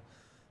fell.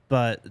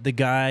 But the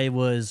guy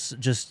was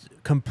just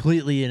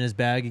completely in his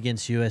bag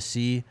against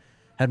USC,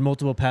 had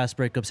multiple pass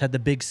breakups, had the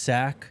big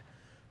sack.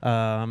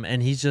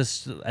 And he's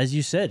just, as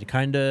you said,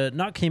 kind of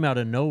not came out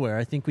of nowhere.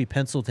 I think we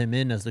penciled him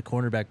in as the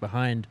cornerback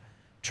behind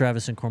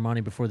Travis and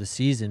Cormani before the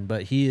season,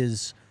 but he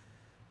is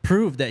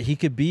proved that he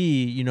could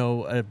be,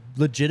 a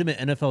legitimate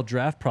NFL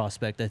draft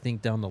prospect, I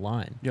think, down the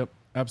line. Yep,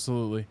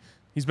 absolutely.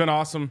 He's been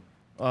awesome.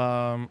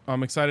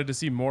 I'm excited to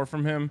see more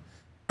from him.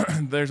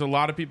 There's a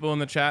lot of people in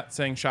the chat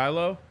saying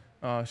Shiloh.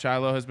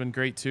 Shiloh has been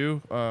great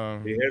too.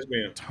 He has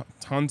been.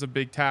 Tons of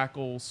big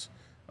tackles.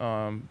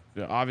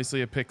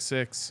 Obviously a pick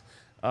six.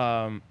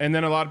 And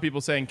then a lot of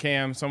people saying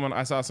Cam.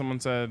 I saw someone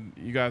said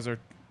you guys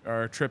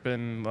are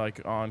tripping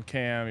like on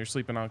Cam. You're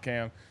sleeping on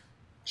Cam.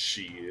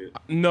 Shit.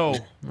 No.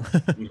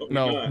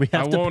 No. We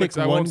have to pick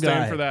I one won't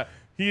stand guy. for that.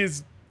 He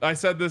is. I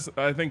said this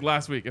I think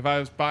last week. If I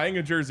was buying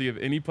a jersey of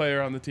any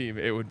player on the team,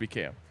 it would be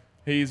Cam.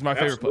 He's my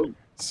favorite player.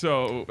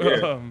 So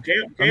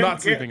I'm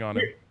not sleeping on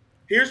him.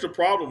 Here's the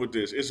problem with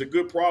this. It's a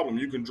good problem.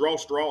 You can draw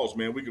straws,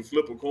 man. We can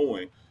flip a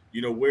coin.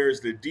 Whereas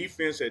the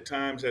defense at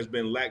times has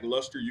been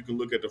lackluster, you can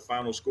look at the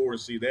final score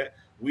and see that.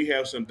 We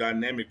have some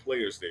dynamic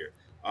players there.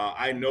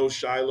 I know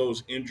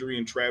Shiloh's injury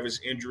and Travis'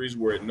 injuries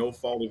were at no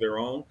fault of their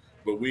own,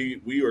 but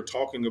we are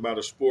talking about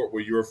a sport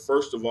where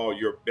first of all,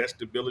 your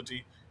best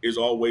ability is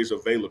always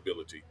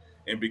availability.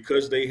 And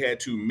because they had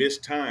to miss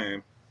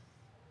time,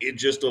 it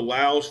just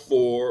allows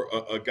for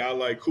a guy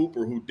like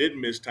Cooper who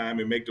didn't miss time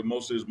and make the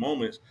most of his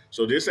moments.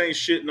 So this ain't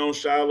shitting on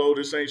Shiloh.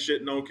 This ain't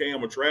shitting on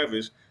Cam or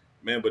Travis,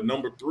 man. But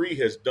number 3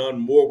 has done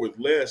more with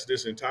less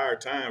this entire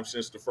time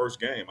since the first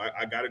game.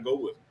 I got to go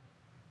with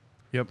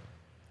him.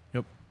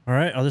 Yep. All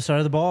right, other side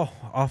of the ball,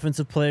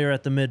 offensive player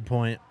at the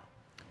midpoint.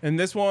 And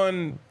this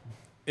one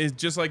is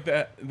just like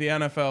the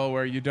NFL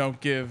where you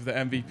don't give the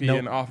MVP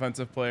and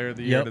offensive player of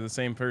the year to the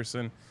same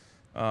person.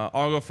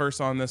 I'll go first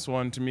on this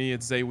one. To me,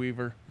 it's Zay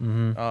Weaver.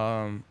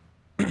 And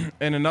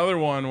another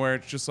one where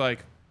it's just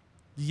like,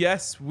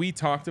 yes, we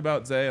talked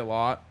about Zay a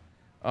lot.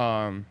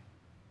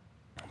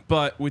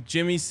 But with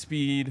Jimmy's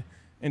speed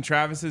and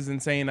Travis's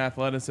insane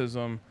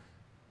athleticism,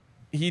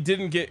 he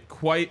didn't get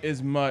quite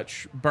as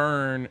much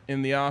burn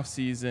in the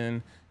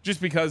offseason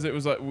just because it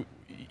was like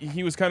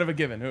he was kind of a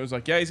given. It was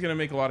like, yeah, he's going to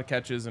make a lot of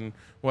catches and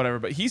whatever.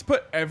 But he's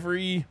put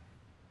we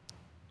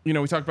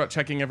talked about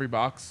checking every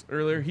box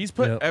earlier. He's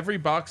put every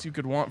box you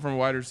could want from a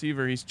wide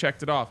receiver. He's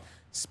checked it off.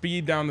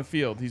 Speed down the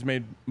field. He's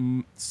made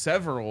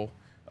several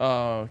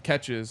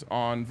catches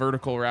on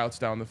vertical routes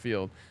down the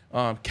field.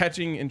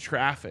 Catching in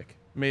traffic.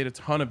 Made a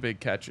ton of big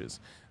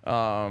catches.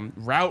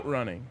 Route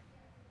running.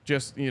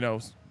 Just,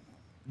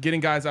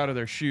 getting guys out of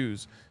their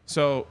shoes.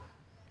 So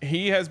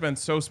he has been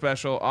so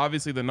special.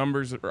 Obviously, the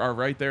numbers are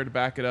right there to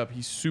back it up.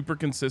 He's super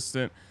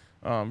consistent.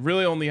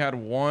 Really only had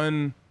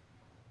one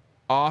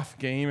off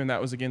game, and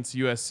that was against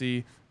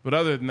USC. But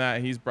other than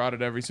that, he's brought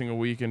it every single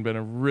week and been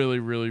a really,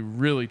 really,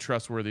 really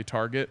trustworthy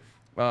target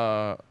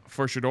for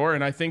Shedeur.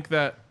 And I think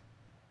that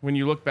when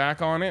you look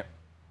back on it,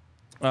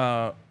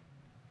 Montana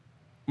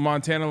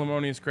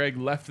Lamonius Craig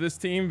left this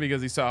team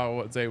because he saw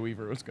what Zay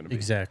Weaver was going to be.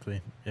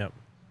 Exactly. Yep.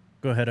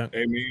 Go ahead.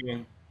 Hey,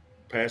 man,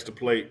 pass the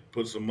plate,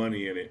 put some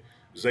money in it.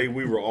 Zay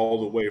Weaver all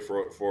the way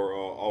for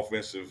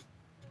offensive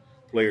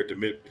player at the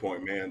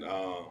midpoint, man.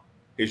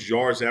 His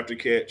yards after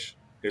catch,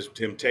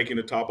 him taking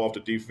the top off the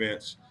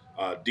defense,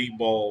 deep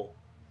ball,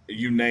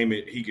 you name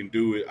it, he can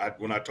do it.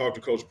 When I talked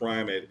to Coach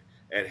Prime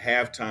at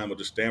halftime of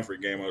the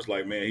Stanford game, I was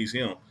like, man, he's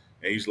him.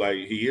 And he's like,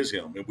 he is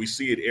him. And we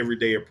see it every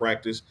day at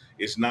practice.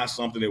 It's not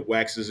something that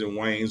waxes and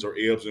wanes or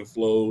ebbs and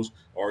flows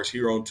or is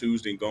here on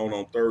Tuesday and gone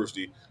on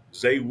Thursday.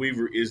 Zay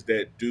Weaver is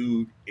that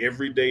dude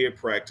every day at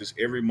practice,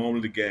 every moment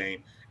of the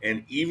game.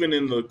 And even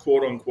in the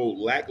quote-unquote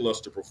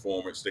lackluster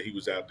performance that he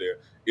was out there,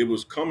 it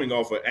was coming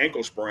off an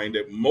ankle sprain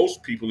that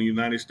most people in the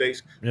United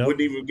States wouldn't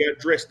even get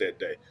dressed that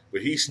day.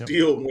 But he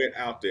still went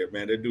out there,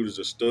 man. That dude is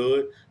a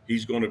stud.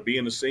 He's going to be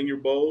in the Senior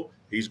Bowl.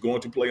 He's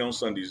going to play on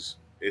Sundays.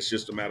 It's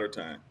just a matter of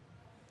time.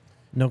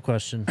 No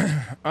question.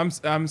 I'm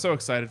so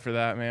excited for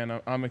that, man.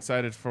 I'm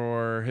excited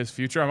for his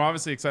future. I'm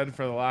obviously excited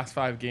for the last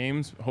 5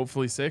 games,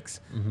 hopefully 6,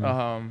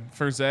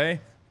 for Zay.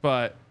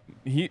 But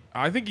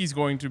I think he's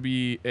going to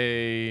be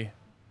a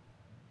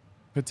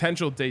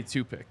potential day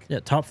 2 pick. Yeah,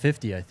 top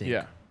 50, I think.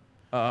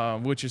 Yeah,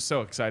 which is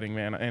so exciting,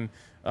 man. And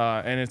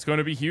it's going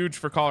to be huge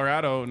for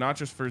Colorado, not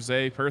just for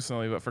Zay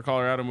personally, but for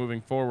Colorado moving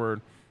forward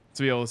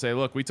to be able to say,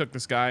 look, we took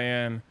this guy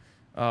in.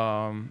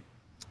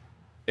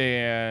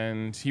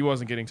 And he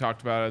wasn't getting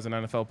talked about as an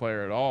NFL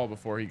player at all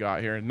before he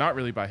got here, and not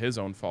really by his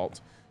own fault.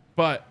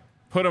 But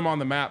put him on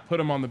the map, put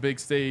him on the big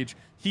stage.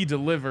 He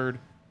delivered,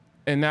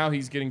 and now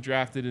he's getting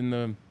drafted in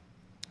the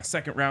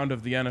 2nd round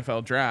of the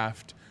NFL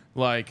draft.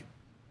 Like,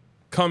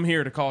 come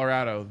here to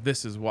Colorado.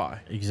 This is why.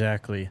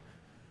 Exactly.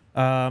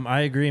 I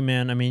agree,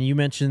 man. I mean, you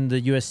mentioned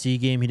the USC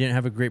game. He didn't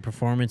have a great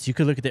performance. You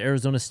could look at the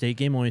Arizona State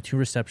game, only 2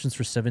 receptions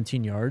for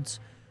 17 yards.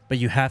 But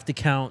you have to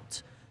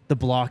count the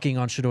blocking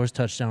on Shedeur's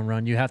touchdown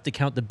run. You have to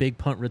count the big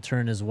punt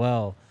return as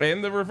well.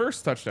 And the reverse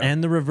touchdown.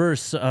 And the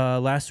reverse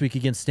last week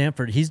against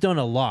Stanford. He's done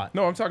a lot.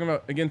 No, I'm talking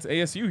about against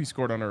ASU, he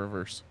scored on a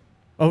reverse.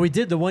 Oh, he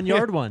did, the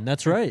 1-yard one.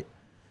 That's right.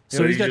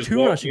 So he's got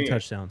 2 rushing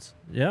touchdowns.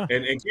 Yeah.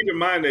 And keep in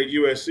mind that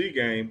USC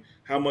game,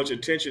 how much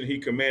attention he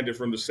commanded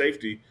from the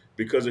safety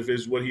because of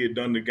what he had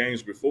done the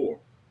games before.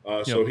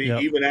 So he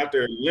even out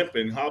there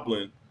limping,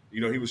 hobbling,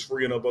 he was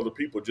freeing up other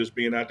people just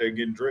being out there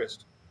getting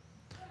dressed.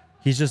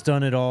 He's just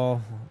done it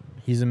all.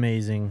 He's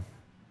amazing.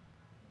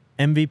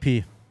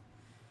 MVP.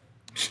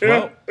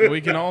 Well, we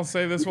can all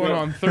say this one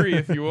on 3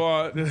 if you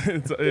want.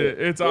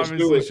 It's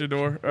obviously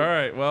Shedeur. All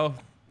right. Well,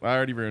 I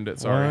already ruined it.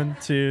 Sorry. 1,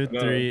 2,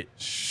 3.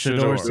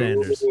 Shedeur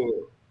Sanders.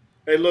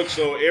 Hey, look,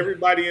 so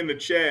everybody in the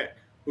chat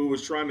who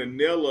was trying to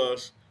nail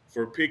us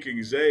for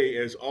picking Zay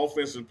as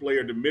offensive player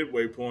at the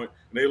midway point,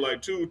 and they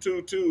like 2,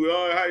 2, 2.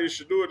 Oh, how you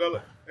should do it?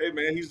 Like, hey,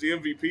 man, he's the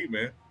MVP,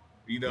 man.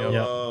 He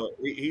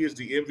is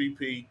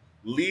the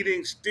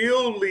MVP,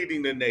 still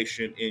leading the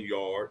nation in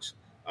yards.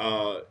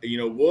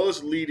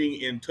 Was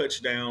leading in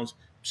touchdowns,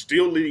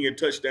 still leading in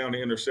touchdown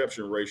to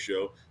interception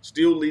ratio,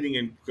 still leading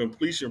in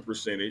completion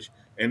percentage.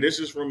 And this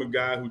is from a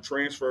guy who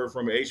transferred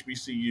from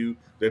HBCU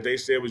that they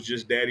said was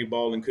just daddy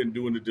ball and couldn't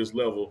do it at this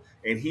level.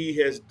 And he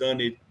has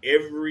done it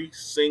every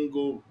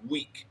single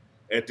week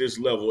at this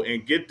level.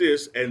 And get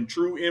this, in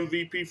true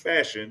MVP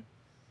fashion,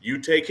 you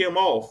take him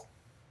off,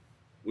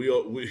 we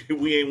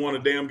ain't won a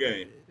damn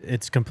game.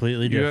 It's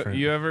completely different.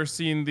 You ever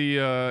seen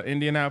the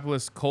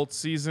Indianapolis Colts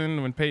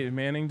season when Peyton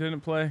Manning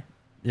didn't play?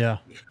 Yeah.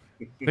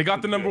 They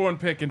got the number 1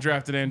 pick and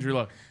drafted Andrew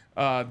Luck.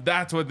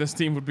 That's what this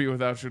team would be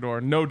without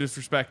Shedeur. No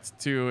disrespect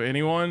to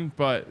anyone,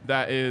 but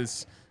that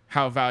is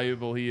how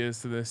valuable he is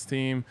to this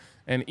team.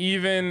 And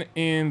even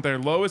in their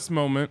lowest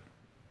moment,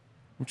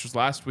 which was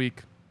last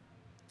week,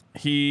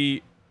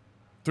 he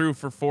threw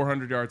for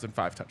 400 yards and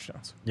 5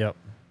 touchdowns. Yep.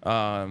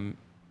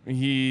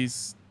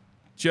 He's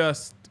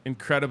just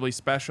incredibly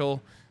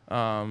special.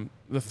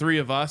 The 3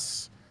 of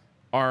us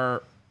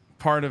are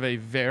part of a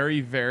very,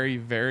 very,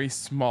 very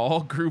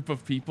small group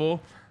of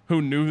people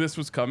who knew this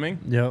was coming.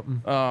 Yep.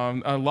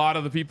 A lot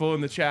of the people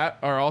in the chat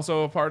are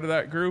also a part of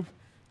that group.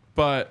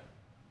 But,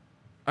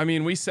 I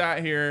mean, we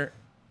sat here,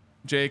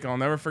 Jake, I'll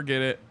never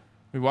forget it.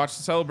 We watched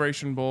the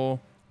Celebration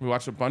Bowl. We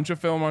watched a bunch of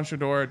film on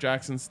Shedeur at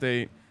Jackson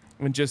State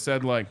and just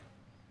said, like,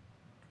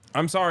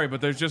 I'm sorry,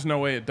 but there's just no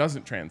way it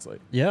doesn't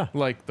translate. Yeah.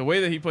 Like, the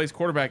way that he plays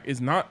quarterback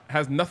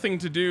has nothing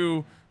to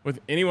do with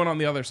anyone on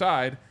the other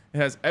side. It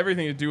has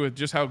everything to do with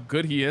just how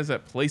good he is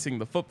at placing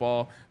the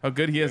football, how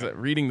good he is at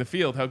reading the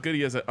field, how good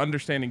he is at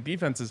understanding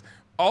defenses.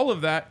 All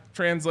of that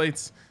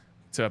translates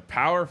to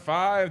Power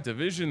 5,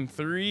 Division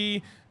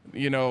 3, the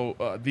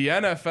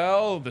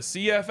NFL, the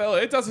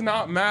CFL. It does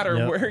not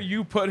matter where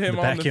you put him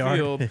on the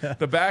field. Yeah.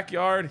 The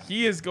backyard,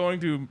 he is going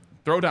to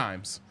throw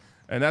dimes.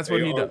 And that's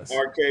what he does.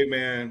 RK,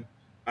 man,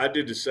 I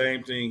did the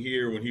same thing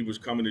here when he was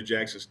coming to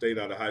Jackson State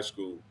out of high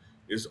school.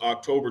 It's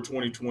October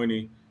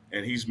 2020.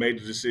 And he's made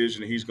the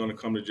decision that he's going to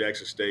come to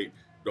Jackson State.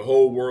 The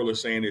whole world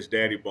is saying it's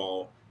daddy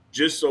ball.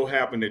 Just so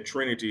happened that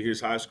Trinity, his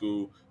high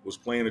school, was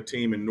playing a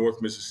team in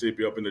North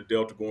Mississippi up in the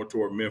Delta going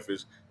toward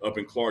Memphis up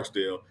in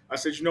Clarksdale. I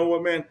said, you know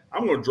what, man?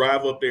 I'm going to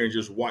drive up there and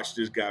just watch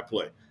this guy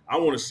play. I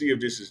want to see if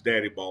this is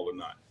daddy ball or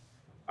not.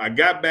 I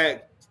got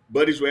back.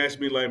 Buddies were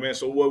asking me like, man,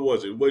 so what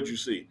was it? What did you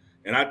see?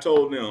 And I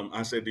told them,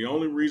 I said, the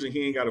only reason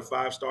he ain't got a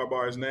 5-star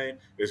by his name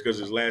is because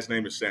his last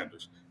name is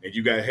Sanders. And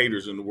you got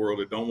haters in the world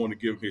that don't want to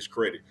give him his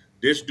credit.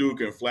 This dude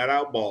can flat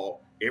out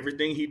ball.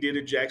 Everything he did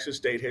at Jackson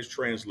State has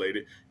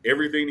translated.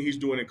 Everything he's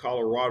doing in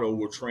Colorado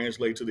will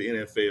translate to the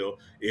NFL.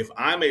 If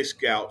I'm a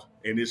scout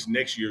in this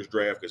next year's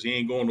draft, because he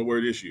ain't going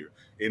nowhere this year,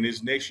 in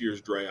this next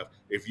year's draft,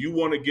 if you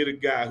want to get a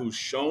guy who's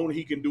shown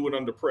he can do it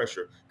under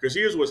pressure, because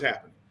here's what's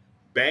happening.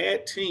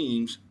 Bad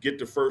teams get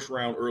the first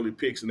round early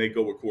picks and they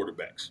go with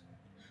quarterbacks.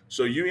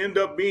 So you end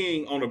up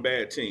being on a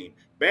bad team.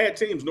 Bad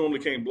teams normally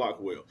can't block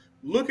well.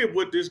 Look at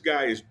what this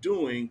guy is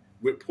doing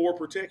with poor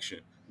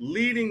protection,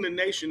 leading the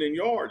nation in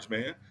yards,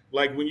 man.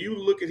 Like when you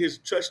look at his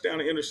touchdown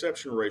to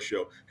interception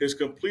ratio, his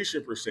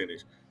completion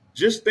percentage,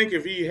 just think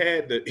if he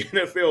had the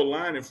NFL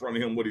line in front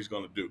of him, what he's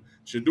going to do.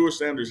 Shedeur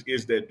Sanders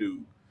is that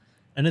dude.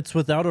 And it's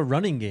without a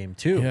running game,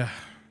 too. Yeah.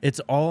 It's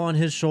all on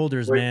his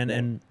shoulders, Great man. point.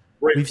 And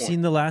Great we've point.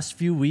 seen the last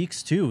few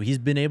weeks, too. He's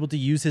been able to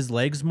use his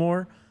legs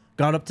more.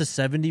 Got up to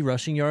 70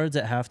 rushing yards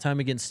at halftime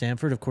against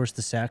Stanford. Of course,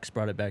 the sacks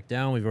brought it back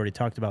down. We've already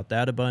talked about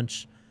that a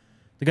bunch.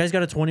 The guy's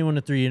got a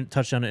 21-3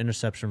 touchdown to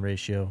interception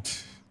ratio,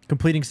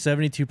 completing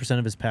 72%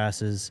 of his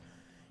passes.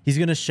 He's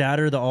going to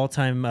shatter the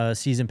all-time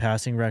season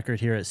passing record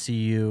here at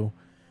CU.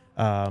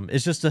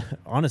 It's just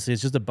honestly,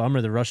 it's just a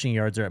bummer. The rushing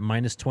yards are at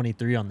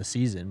 -23 on the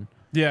season.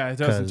 Yeah, it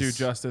doesn't do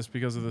justice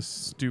because of the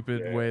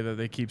stupid way that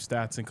they keep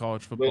stats in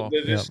college football.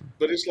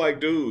 But it's like,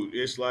 dude,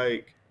 it's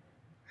like,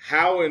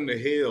 how in the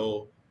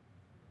hell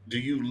do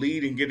you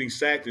lead in getting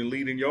sacked and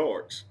lead in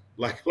yards?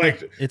 Like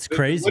it's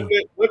crazy.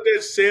 What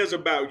that says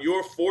about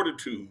your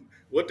fortitude,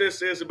 what that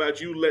says about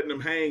you letting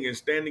them hang and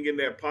standing in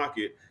that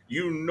pocket,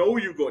 you know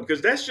you're going,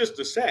 because that's just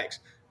the sacks.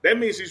 That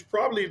means he's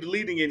probably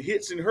leading in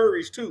hits and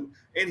hurries too,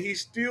 and he's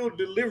still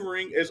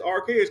delivering as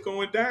RK is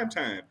going dime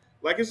time.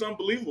 Like, it's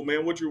unbelievable,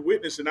 man, what you're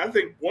witnessing. I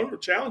think one of the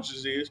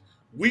challenges is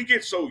we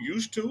get so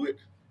used to it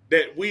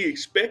that we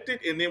expect it,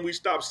 and then we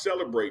stop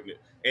celebrating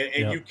it.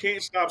 And you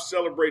can't stop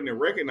celebrating and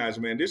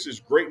recognizing, man, this is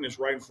greatness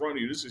right in front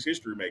of you. This is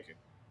history making.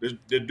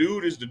 The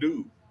dude is the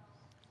dude.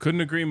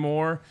 Couldn't agree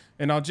more.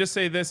 And I'll just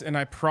say this, and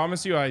I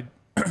promise you I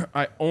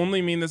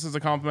only mean this as a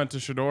compliment to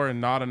Shedeur and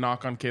not a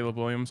knock on Caleb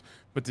Williams.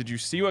 But did you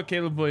see what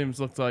Caleb Williams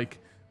looked like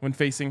when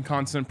facing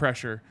constant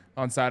pressure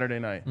on Saturday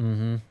night?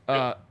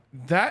 Mm-hmm.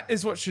 that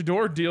is what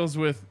Shedeur deals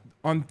with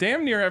on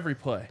damn near every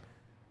play.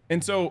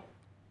 And so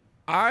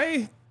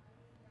I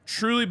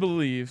truly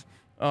believe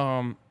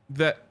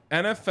that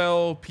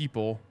NFL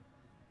people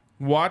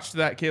watched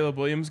that Caleb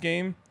Williams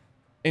game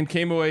and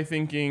came away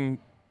thinking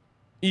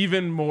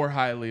even more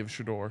highly of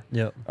Shedeur.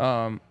 Yep.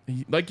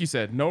 Like you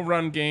said, no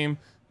run game,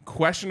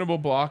 questionable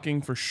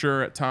blocking for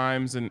sure at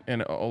times and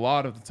a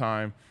lot of the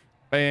time.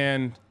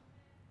 And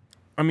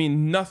I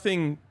mean,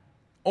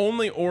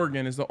 only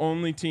Oregon is the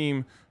only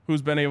team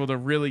who's been able to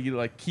really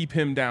like keep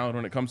him down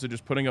when it comes to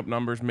just putting up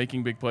numbers,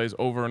 making big plays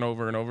over and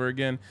over and over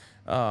again.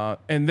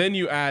 And then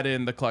you add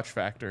in the clutch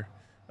factor,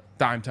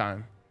 dime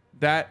time.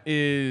 That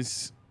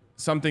is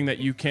something that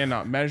you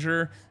cannot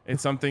measure.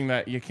 It's something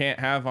that you can't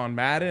have on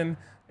Madden.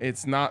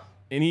 It's not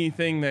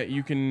anything that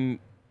you can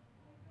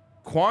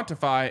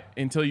quantify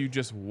until you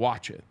just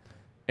watch it.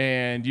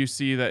 And you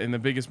see that in the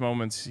biggest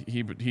moments,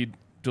 he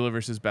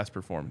delivers his best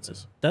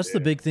performances. That's the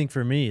big thing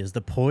for me is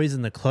the poise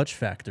and the clutch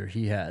factor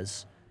he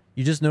has.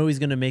 You just know he's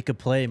going to make a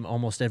play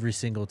almost every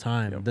single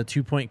time. Yep. The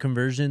 2-point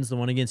conversions, the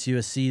one against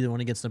USC, the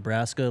one against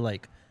Nebraska,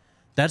 like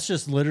that's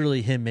just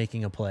literally him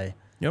making a play.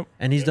 Yep.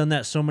 And he's done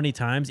that so many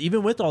times,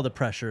 even with all the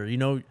pressure. You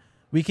know,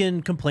 we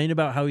can complain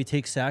about how he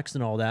takes sacks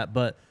and all that,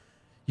 but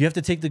you have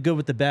to take the good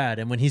with the bad.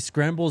 And when he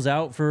scrambles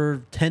out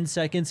for 10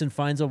 seconds and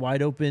finds a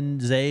wide open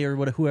Zay or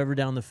whoever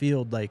down the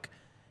field, like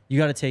you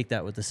got to take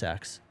that with the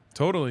sacks.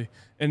 Totally.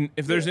 And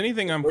if there's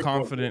anything I'm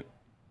confident,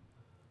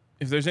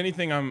 if there's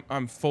anything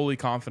I'm fully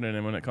confident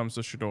in when it comes to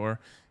Shedeur,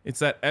 it's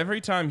that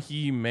every time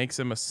he makes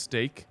a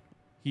mistake,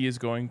 he is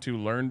going to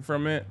learn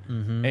from it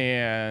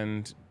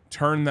and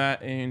turn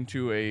that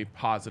into a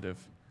positive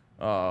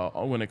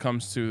when it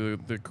comes to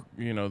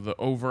the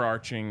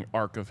overarching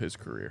arc of his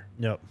career.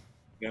 Yep.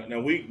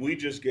 Now we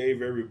just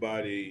gave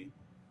everybody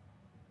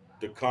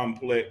the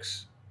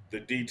complex, the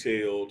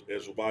detailed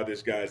as why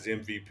this guy's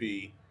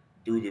MVP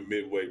through the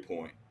midway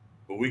point.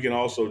 But we can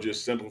also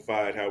just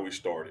simplify it how we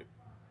started.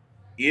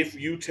 If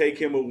you take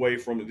him away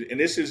from it, and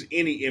this is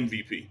any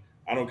MVP,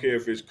 I don't care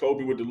if it's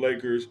Kobe with the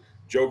Lakers,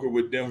 Joker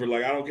with Denver,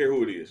 like I don't care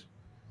who it is.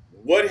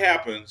 What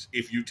happens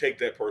if you take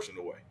that person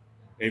away?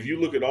 And if you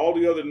look at all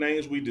the other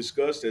names we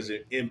discussed, as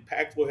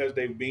impactful as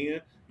they've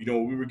been,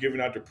 we were giving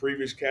out the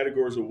previous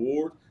categories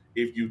award.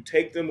 If you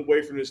take them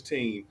away from this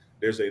team,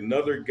 there's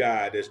another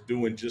guy that's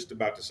doing just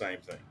about the same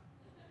thing.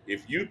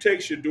 If you take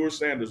Shedeur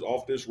Sanders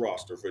off this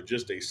roster for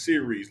just a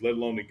series, let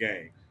alone the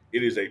game,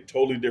 it is a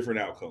totally different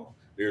outcome.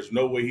 There's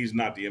no way he's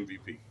not the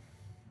MVP.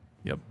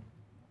 Yep.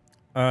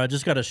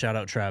 Just got to shout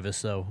out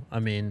Travis, though. I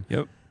mean,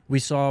 yep. We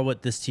saw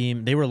what this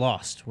team, they were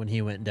lost when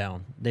he went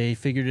down. They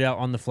figured it out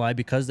on the fly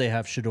because they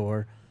have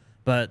Shedeur.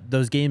 But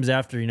those games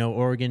after,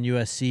 Oregon,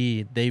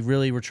 USC, they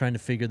really were trying to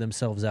figure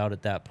themselves out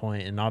at that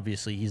point. And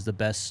obviously, he's the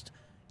best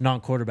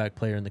non-quarterback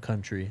player in the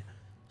country.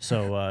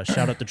 So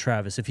shout out to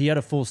Travis. If he had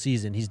a full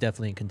season, he's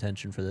definitely in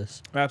contention for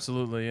this.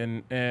 Absolutely.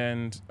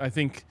 And I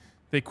think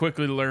they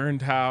quickly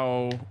learned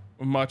how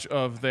much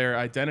of their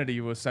identity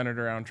was centered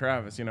around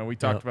Travis. We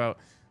talked about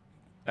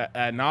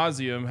ad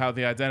nauseum how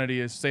the identity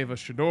is Save Us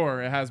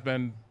Shedeur. It has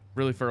been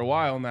really for a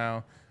while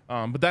now.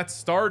 But that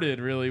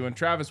started really when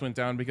Travis went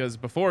down, because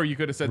before you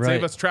could have said,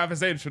 Save us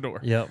Travis and Shedeur.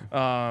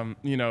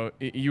 Yep.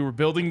 You were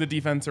building the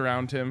defense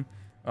around him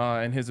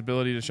and his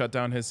ability to shut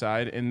down his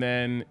side. And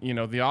then,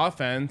 the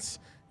offense,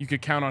 you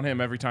could count on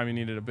him every time you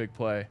needed a big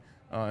play.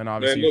 And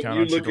obviously you count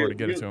on Shedeur to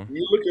get it to him.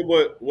 You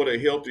look at what a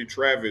healthy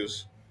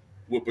Travis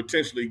would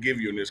potentially give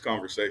you in this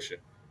conversation.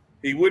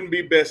 He wouldn't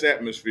be best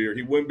atmosphere.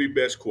 He wouldn't be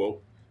best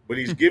quote. But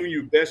he's giving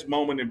you best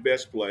moment and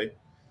best play.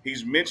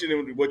 He's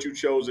mentioning what you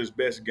chose as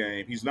best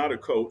game. He's not a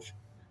coach.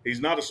 He's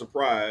not a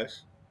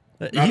surprise.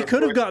 He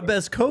could have got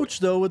best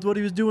coach, though, with what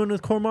he was doing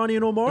with Cormani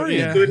and Omari.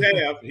 He could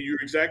have. You're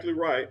exactly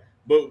right.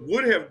 But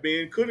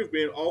could have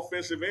been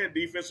offensive and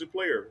defensive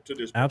player to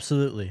this point.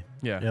 Absolutely.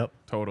 Yeah. Yep.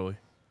 Totally.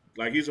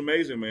 Like, he's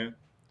amazing, man.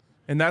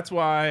 And that's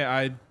why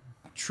I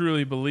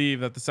truly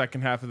believe that the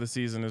second half of the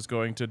season is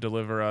going to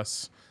deliver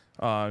us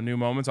new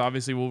moments.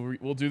 Obviously,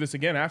 we'll do this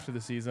again after the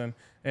season,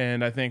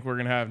 and I think we're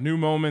going to have new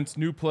moments,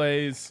 new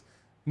plays,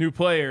 new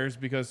players,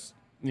 because,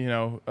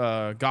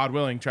 God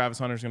willing, Travis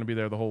Hunter's going to be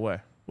there the whole way.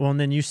 Well, and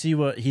then you see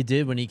what he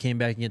did when he came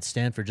back against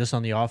Stanford, just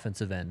on the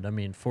offensive end. I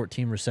mean,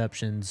 14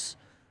 receptions,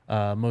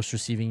 most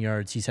receiving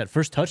yards. He's had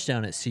first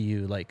touchdown at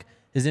CU. Like,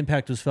 his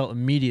impact was felt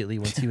immediately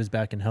once he was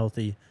back and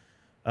healthy.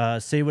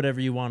 Say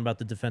whatever you want about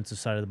the defensive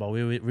side of the ball.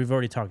 We've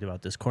already talked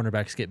about this.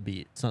 Cornerbacks get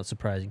beat. It's not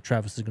surprising.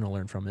 Travis is going to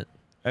learn from it.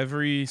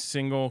 Every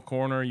single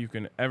corner you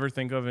can ever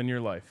think of in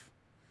your life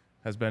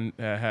has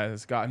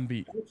gotten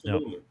beat.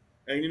 Absolutely. Yep.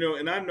 And,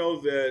 and I know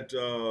that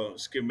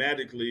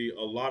schematically,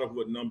 a lot of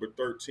what number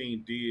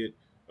 13 did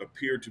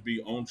appeared to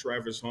be on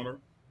Travis Hunter,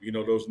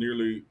 those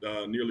nearly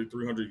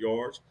 300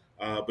 yards.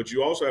 But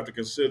you also have to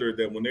consider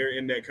that when they're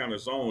in that kind of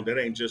zone, that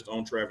ain't just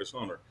on Travis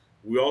Hunter.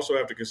 We also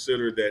have to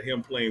consider that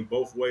him playing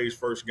both ways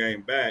first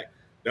game back,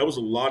 that was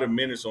a lot of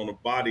minutes on a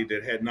body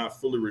that had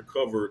not fully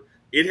recovered.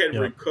 It had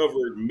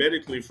recovered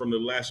medically from the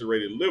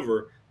lacerated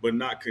liver, but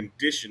not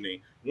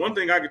conditioning. One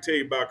thing I can tell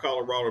you about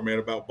Colorado, man,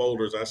 about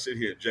boulders, I sit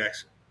here in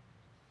Jackson.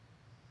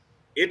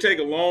 It take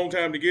a long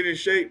time to get in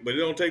shape, but it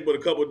don't take but a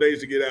couple of days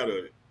to get out of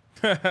it.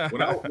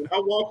 When I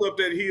walk up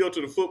that hill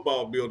to the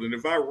football building,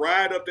 if I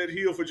ride up that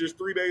hill for just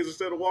 3 days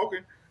instead of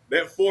walking,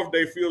 that fourth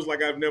day feels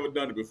like I've never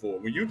done it before.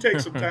 When you take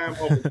some time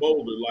off of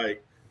Boulder,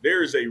 like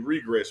there is a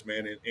regress,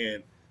 man,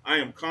 and I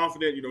am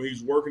confident.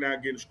 He's working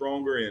out, getting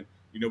stronger, and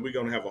we're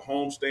gonna have a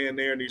home stand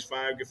there in these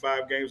five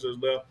games that's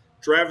left.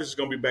 Travis is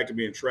gonna be back to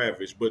being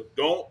Travis, but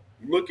don't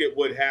look at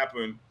what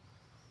happened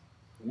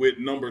with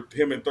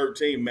him and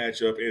 13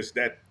 matchup is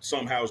that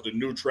somehow is the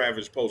new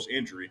Travis post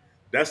injury.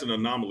 That's an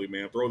anomaly,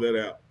 man. Throw that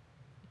out.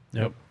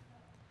 Yep.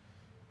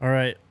 All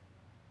right.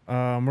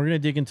 We're going to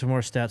dig into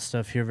more stat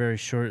stuff here very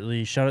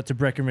shortly. Shout out to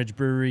Breckenridge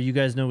Brewery. You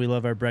guys know we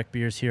love our Breck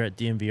beers here at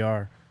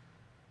DMVR.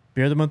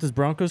 Beer of the month is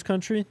Broncos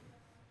country?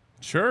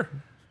 Sure.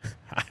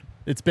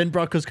 It's been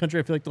Broncos country,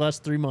 I feel like, the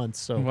last 3 months.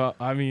 So. Well,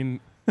 I mean,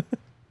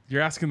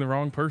 you're asking the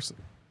wrong person.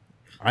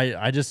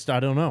 I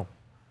don't know.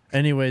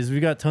 Anyways, we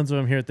got tons of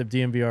them here at the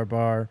DMVR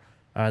bar.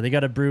 They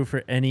got a brew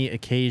for any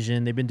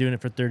occasion. They've been doing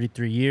it for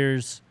 33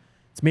 years.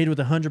 It's made with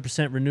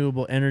 100%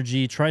 renewable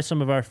energy. Try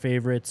some of our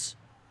favorites.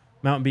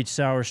 Mountain Beach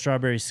Sour,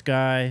 Strawberry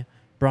Sky,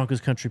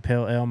 Broncos Country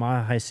Pale Ale,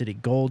 Mile High City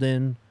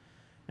Golden,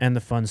 and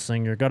the Fun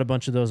Slinger. Got a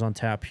bunch of those on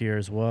tap here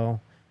as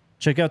well.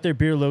 Check out their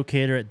beer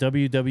locator at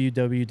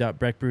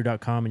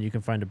www.breckbrew.com, and you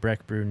can find a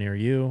Breck brew near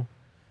you.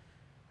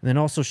 And then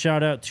also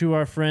shout out to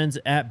our friends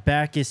at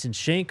Backus and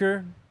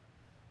Shanker.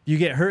 You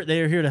get hurt,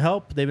 they are here to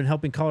help. They've been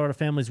helping Colorado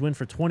families win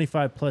for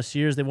 25-plus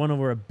years. They won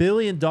over $1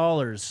 billion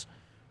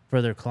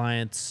for their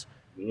clients.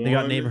 They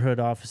got neighborhood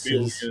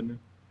offices. $1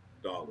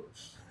 billion.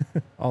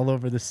 All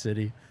over the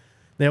city.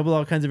 They help with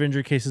all kinds of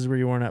injury cases where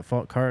you weren't at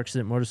fault: car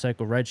accident,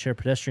 motorcycle, rideshare,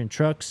 pedestrian,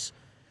 trucks.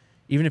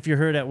 Even if you're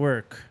hurt at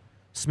work,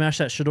 smash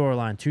that Shedeur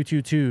line,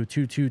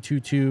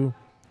 222-2222 to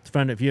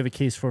find out if you have a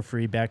case for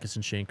free. Backus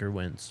and Shanker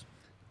wins.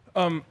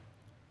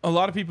 A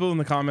lot of people in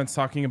the comments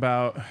talking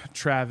about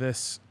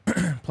Travis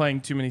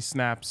playing too many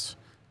snaps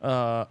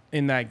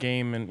in that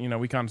game, and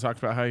we kind of talked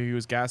about how he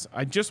was gassed.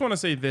 I just want to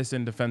say this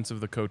in defense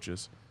of the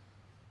coaches.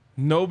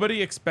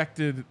 Nobody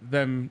expected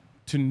them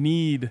to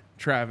need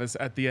Travis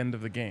at the end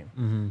of the game.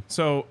 Mm-hmm.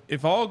 So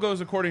if all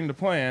goes according to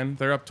plan,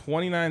 they're up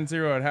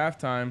 29-0 at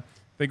halftime.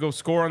 They go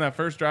score on that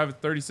first drive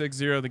at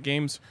 36-0. The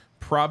game's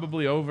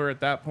probably over at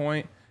that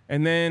point.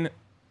 And then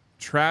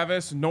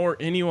Travis nor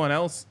anyone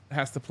else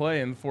has to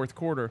play in the fourth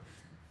quarter.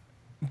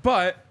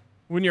 But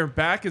when your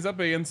back is up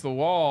against the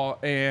wall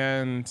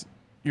and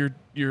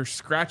you're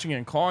scratching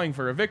and clawing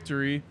for a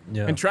victory,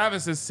 and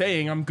Travis is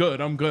saying, I'm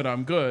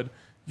good,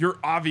 you're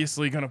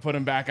obviously going to put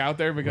him back out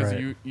there because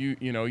you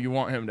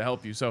want him to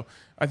help you. So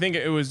I think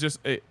it was just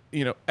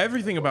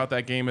everything about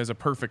that game is a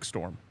perfect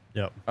storm.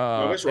 Yep.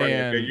 No, that's right.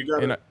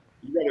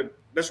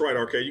 That's right,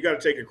 RK. You got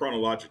to take it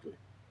chronologically.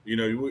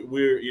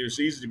 It's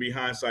easy to be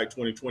hindsight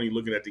 2020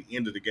 looking at the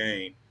end of the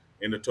game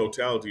and the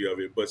totality of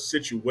it, but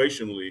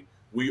situationally,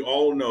 we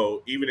all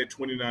know even at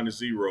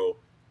 29-0,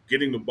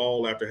 getting the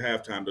ball after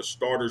halftime, the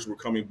starters were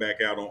coming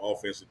back out on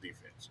offense and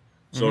defense.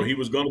 So he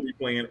was going to be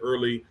playing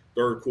early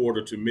third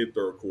quarter to mid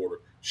third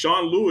quarter.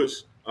 Sean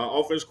Lewis,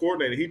 offense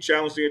coordinator, he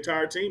challenged the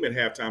entire team at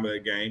halftime of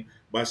that game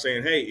by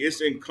saying, hey, it's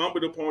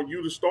incumbent upon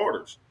you, the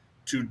starters,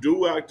 to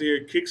do out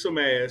there, kick some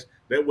ass.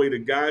 That way the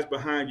guys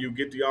behind you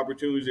get the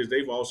opportunities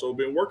they've also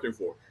been working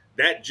for.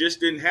 That just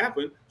didn't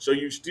happen. So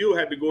you still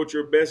had to go with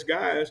your best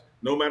guys,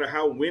 no matter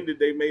how winded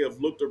they may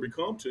have looked or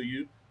become to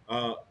you.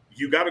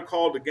 You got to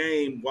call the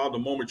game while the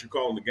moment you're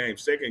calling the game.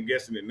 Second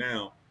guessing it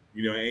now,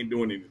 ain't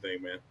doing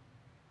anything, man.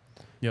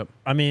 Yep.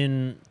 I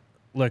mean,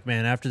 look,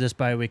 man, after this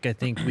bye week, I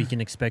think we can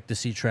expect to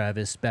see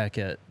Travis back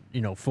at,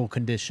 full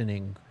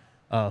conditioning,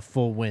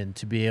 full win,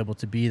 to be able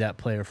to be that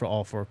player for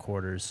all four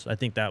quarters. I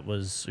think that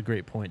was a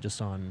great point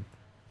just on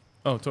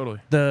totally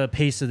the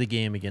pace of the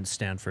game against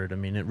Stanford. I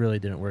mean, it really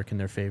didn't work in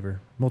their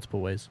favor multiple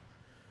ways.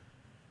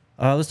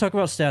 Let's talk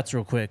about stats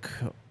real quick.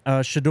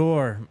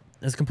 Shedeur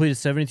has completed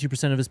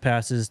 72% of his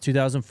passes,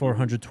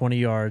 2,420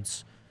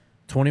 yards,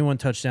 21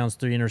 touchdowns,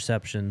 3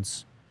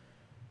 interceptions.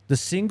 The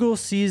single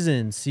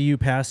season CU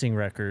passing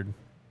record,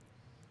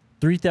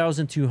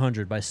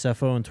 3,200 by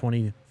Cepho in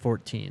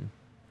 2014.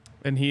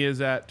 And he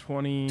is at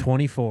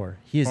 24.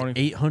 He is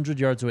 800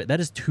 yards away. That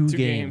is two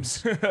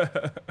games.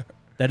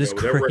 That is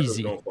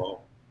crazy.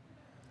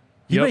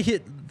 He might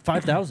hit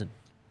 5,000.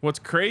 What's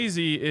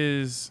crazy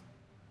is,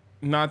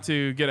 not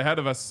to get ahead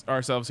of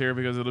ourselves here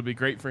because it'll be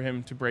great for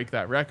him to break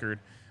that record.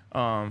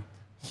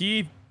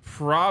 He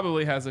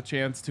probably has a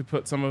chance to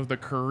put some of the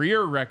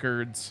career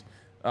records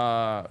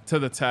to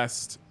the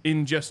test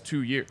in just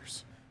 2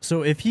 years.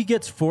 So if he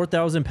gets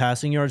 4,000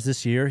 passing yards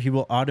this year, he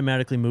will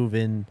automatically move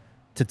in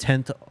to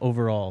 10th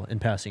overall in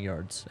passing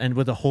yards. And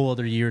with a whole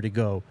other year to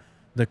go,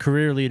 the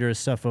career leader is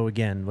Cepho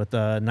again with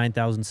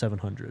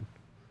 9,700.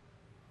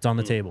 It's on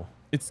the table.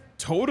 It's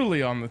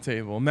totally on the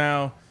table.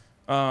 Now,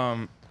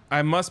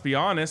 I must be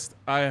honest,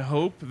 I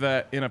hope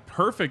that in a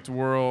perfect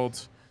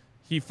world,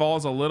 he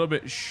falls a little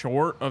bit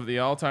short of the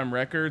all-time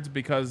records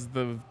because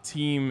the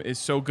team is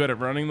so good at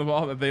running the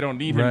ball that they don't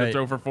need him to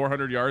throw for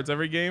 400 yards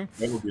every game.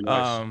 That would be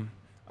nice.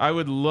 I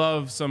would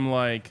love some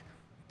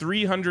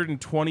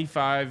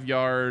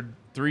 325-yard,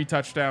 3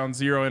 touchdown,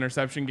 0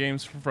 interception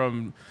games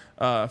from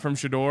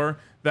Shedeur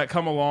that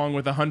come along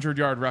with a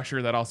 100-yard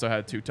rusher that also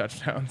had 2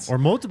 touchdowns. Or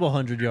multiple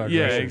 100-yard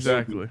Yeah, rushers.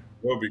 exactly. That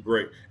would be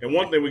great. And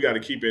one thing we got to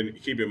keep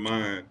in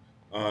mind,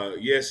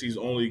 yes, he's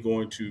only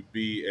going to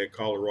be at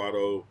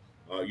Colorado,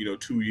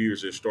 2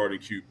 years as starting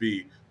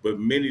QB. But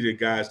many of the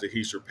guys that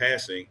he's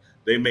surpassing,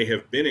 they may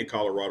have been in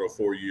Colorado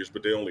 4 years,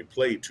 but they only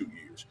played 2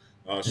 years.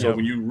 So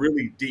when you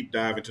really deep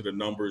dive into the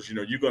numbers,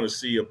 you're going to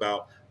see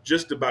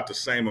just about the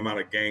same amount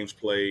of games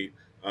played.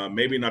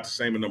 Maybe not the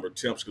same number of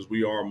attempts because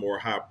we are a more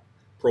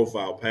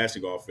high-profile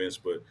passing offense.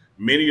 But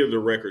many of the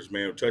records,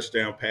 man,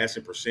 touchdown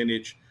passing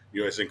percentage,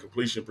 as in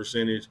completion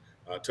percentage,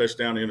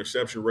 touchdown to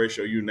interception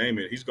ratio, you name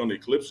it, he's going to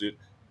eclipse it.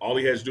 All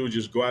he has to do is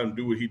just go out and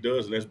do what he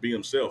does, and that's be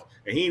himself.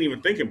 And he ain't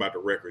even thinking about the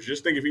records.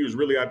 Just think if he was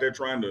really out there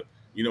trying to,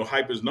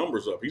 hype his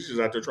numbers up. He's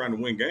just out there trying to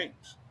win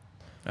games.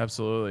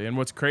 Absolutely. And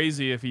what's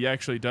crazy, if he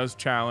actually does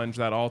challenge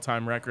that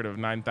all-time record of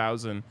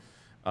 9,000,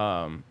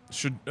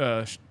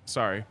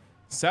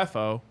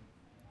 Cepho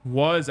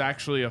was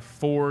actually a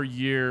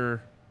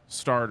 4-year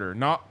starter.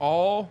 Not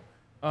all.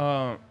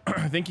 I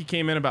think he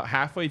came in about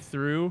halfway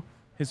through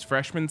his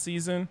freshman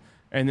season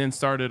and then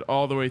started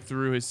all the way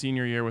through his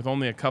senior year with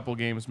only a couple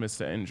games missed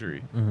to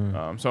injury.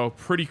 So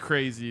pretty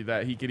crazy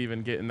that he could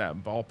even get in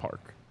that ballpark.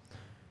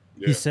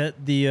 Yeah. He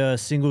set the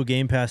single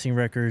game passing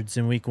records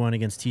in week 1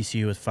 against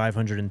TCU with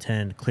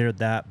 510, cleared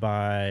that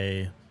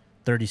by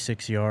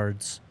 36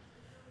 yards.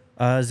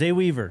 Zay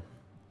Weaver,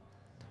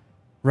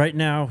 right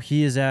now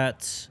he is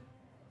at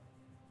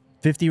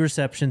 50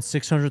 receptions,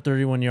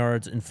 631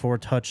 yards, and 4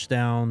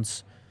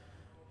 touchdowns.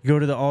 You go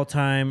to the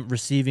all-time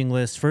receiving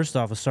list. First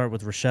off, let's start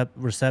with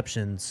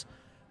receptions.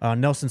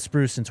 Nelson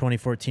Spruce in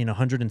 2014,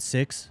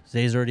 106.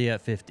 Zay's already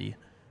at 50.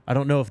 I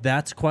don't know if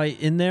that's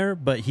quite in there,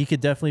 but he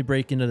could definitely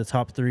break into the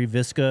top 3.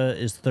 Visca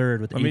is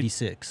 3rd with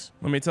 86.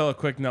 Let me tell a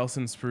quick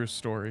Nelson Spruce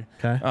story.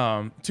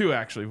 Okay. 2,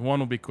 actually. One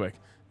will be quick.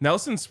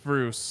 Nelson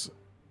Spruce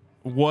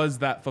was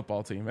that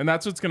football team, and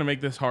that's what's going to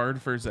make this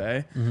hard for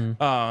Zay.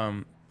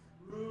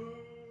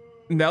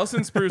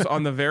 Nelson Spruce,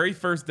 on the very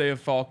first day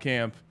of fall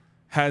camp,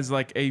 has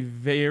like a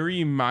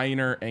very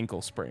minor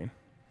ankle sprain.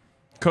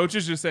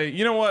 Coaches just say,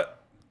 you know what?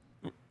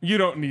 You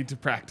don't need to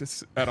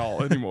practice at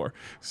all anymore.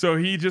 So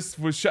he just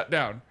was shut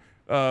down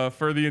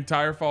for the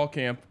entire fall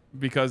camp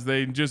because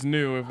they just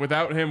knew if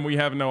without him, we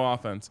have no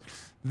offense.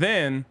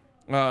 Then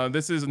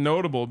this is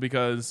notable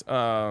because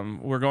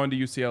we're going to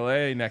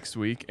UCLA next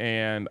week,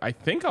 and I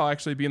think I'll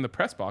actually be in the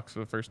press box for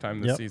the first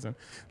time this season.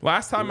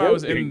 Last time I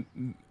was in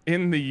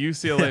the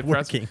UCLA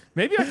press,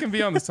 maybe I can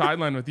be on the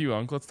sideline with you,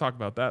 Unc. Let's talk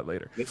about that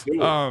later. Let's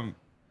do it.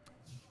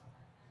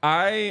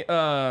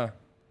 I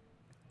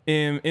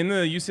am in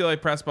the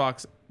UCLA press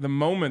box the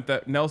moment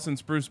that Nelson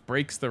Spruce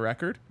breaks the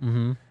record,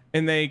 and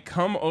they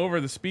come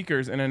over the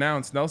speakers and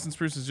announce Nelson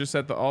Spruce has just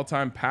set the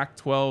all-time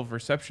Pac-12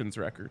 receptions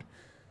record.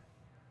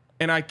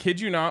 And I kid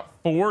you not,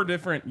 4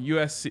 different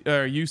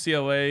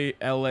UCLA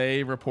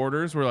LA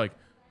reporters were like,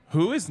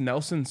 "Who is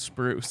Nelson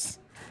Spruce?"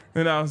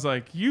 And I was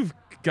like, "You've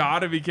got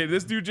to be kidding!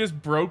 This dude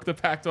just broke the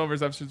Pac-12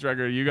 receptions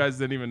record. You guys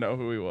didn't even know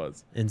who he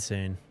was."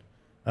 Insane.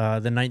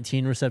 The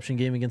 19 reception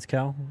game against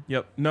Cal?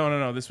 Yep.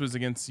 No. This was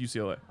against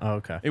UCLA. Oh,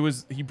 okay.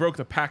 He broke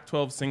the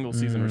Pac-12 single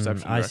season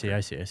reception record.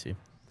 I see.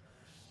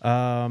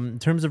 In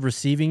terms of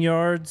receiving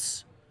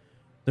yards,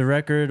 the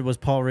record was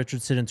Paul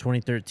Richardson in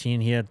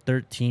 2013. He had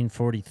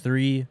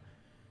 1343.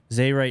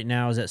 Zay right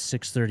now is at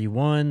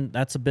 631.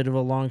 That's a bit of a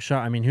long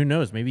shot. I mean, who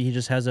knows? Maybe he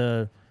just has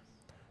a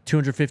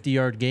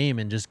 250-yard game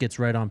and just gets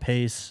right on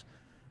pace.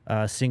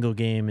 Single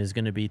game is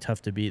going to be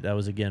tough to beat. That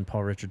was, again,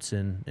 Paul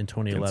Richardson in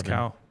 2011. Against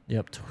Cal.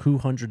 Yep,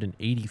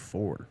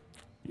 284.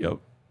 Yep.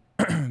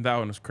 That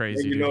one was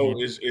crazy.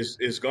 And,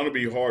 it's going to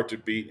be hard to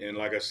beat. And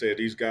like I said,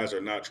 these guys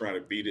are not trying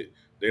to beat it.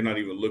 They're not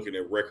even looking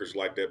at records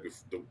like that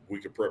the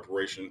week of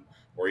preparation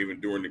or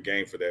even during the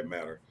game for that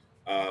matter.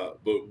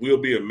 But we'll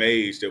be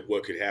amazed at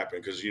what could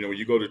happen because, when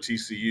you go to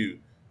TCU,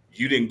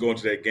 you didn't go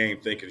into that game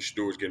thinking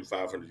Shedeur's getting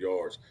 500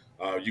 yards.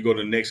 You go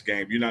to the next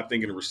game, you're not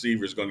thinking the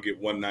receiver is going to get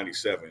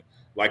 197.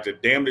 Like the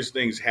damnedest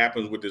things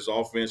happen with this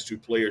offense to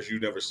players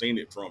you've never seen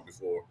it from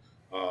before.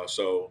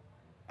 So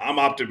I'm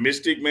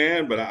optimistic,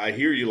 man, but I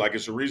hear you. Like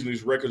it's the reason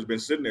these records have been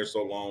sitting there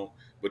so long.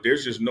 But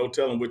there's just no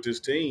telling with this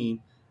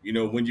team,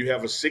 when you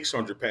have a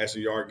 600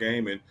 passing yard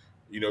game and,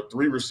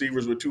 3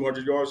 receivers with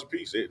 200 yards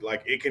apiece.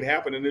 It can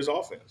happen in this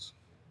offense.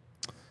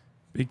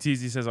 Big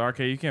Teasy says, RK,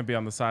 you can't be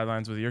on the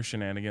sidelines with your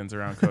shenanigans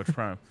around Coach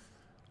Prime.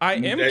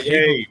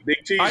 Hey,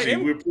 Big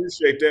Teasy, we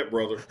appreciate that,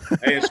 brother.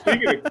 And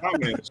speaking of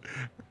comments,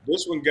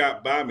 this one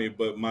got by me,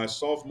 but my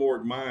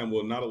sophomoric mind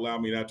will not allow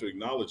me not to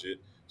acknowledge it.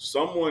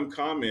 Someone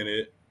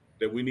commented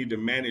that we need to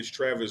manage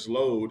Travis'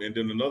 load, and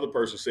then another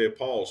person said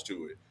pause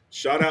to it.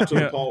 Shout out to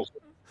the pause.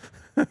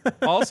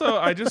 Also,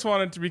 I just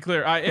wanted to be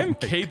clear. I am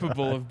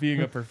capable of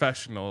being a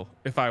professional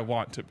if I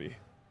want to be.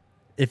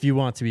 If you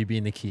want to be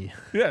being the key.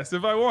 Yes,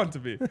 if I want to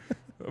be.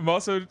 I'm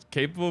also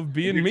capable of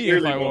being me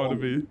if I want to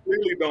be. You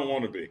clearly don't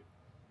want to be.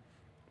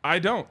 I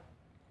don't.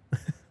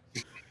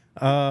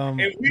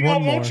 And we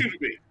don't want you to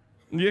be.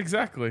 Yeah,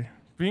 exactly.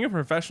 Being a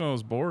professional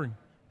is boring.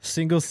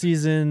 Single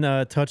season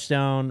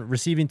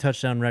receiving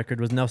touchdown record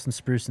was Nelson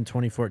Spruce in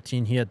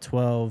 2014. He had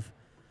 12.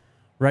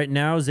 Right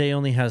now, Zay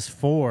only has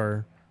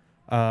 4.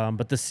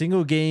 But the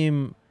single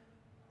game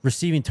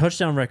receiving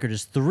touchdown record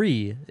is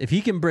 3. If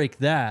he can break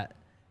that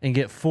and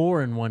get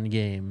 4 in one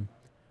game,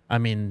 I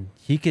mean,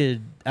 he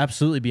could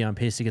absolutely be on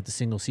pace to get the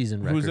single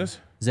season record. Who's this?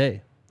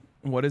 Zay.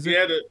 What is it?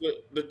 Yeah,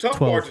 the tough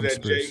 12 part to from that,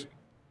 Spruce. Jake,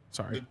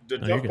 Sorry. the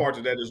No, you're tough good. part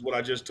to that is what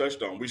I just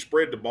touched on. We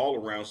spread the ball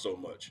around so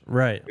much.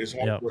 Right. It's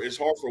hard. Yep. It's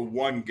hard for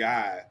one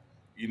guy,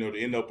 to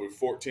end up with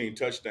 14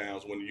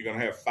 touchdowns when you're going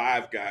to have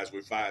 5 guys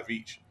with 5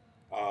 each.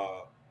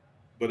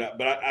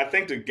 But I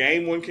think the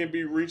game one can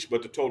be reached,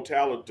 but the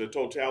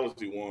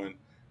totality one,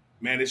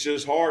 man, it's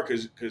just hard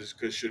because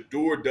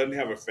Shedeur doesn't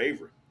have a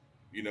favorite.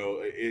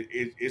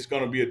 It's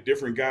going to be a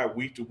different guy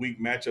week to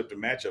week, matchup to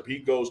matchup. He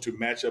goes to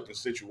matchup and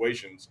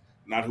situations,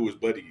 not who his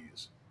buddy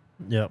is.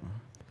 Yep.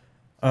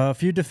 A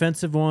few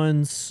defensive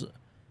ones.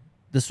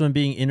 This one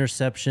being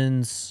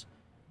interceptions.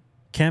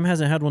 Cam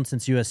hasn't had one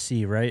since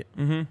USC, right?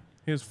 Mm-hmm.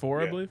 He has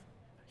 4, I Yeah. believe.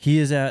 He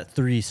is at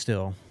 3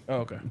 still. Oh,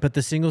 okay. But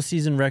the single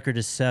season record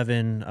is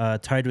 7,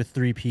 tied with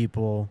 3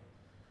 people.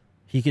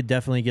 He could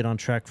definitely get on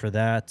track for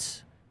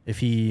that if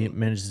he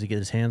manages to get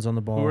his hands on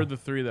the ball. Who are the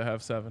 3 that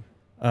have 7?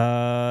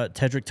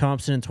 Tedrick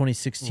Thompson in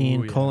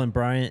 2016, Ooh, yeah. Colin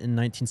Bryant in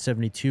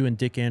 1972, and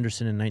Dick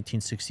Anderson in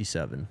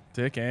 1967.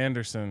 Dick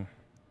Anderson.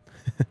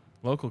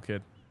 Local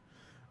kid.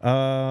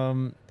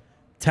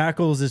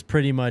 Tackles is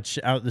pretty much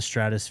out the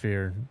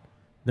stratosphere.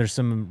 There's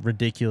some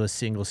ridiculous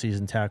single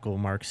season tackle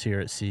marks here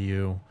at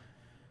CU.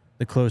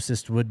 The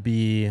closest would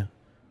be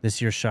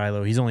this year's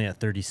Shiloh. He's only at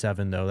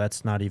 37, though.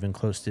 That's not even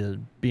close to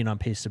being on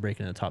pace to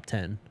break in the top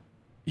 10.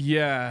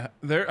 Yeah.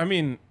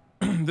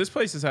 This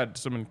place has had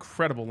some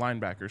incredible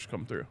linebackers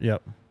come through.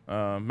 Yep.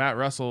 Matt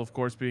Russell, of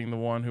course, being the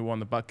one who won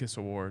the Butkus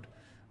Award.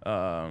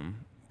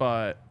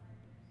 But,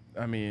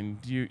 I mean,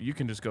 you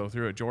can just go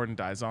through it. Jordan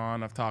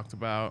Dizon, I've talked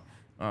about.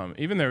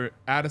 Even their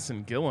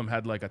Addison Gillum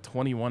had like a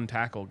 21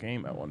 tackle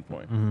game at one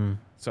point. Mm-hmm.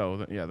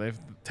 So,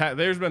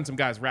 there's been some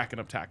guys racking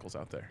up tackles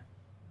out there.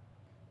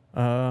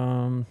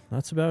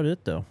 That's about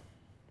it, though.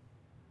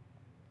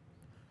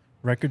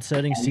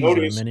 Record-setting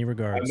season in many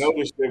regards. I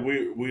noticed that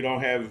we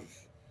don't have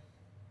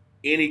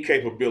any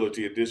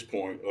capability at this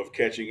point of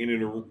catching any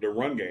of the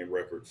run game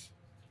records.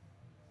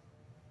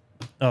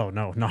 Oh,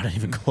 no, not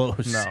even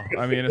close. No,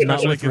 I mean, Not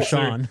especially with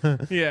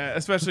Rashawn. yeah,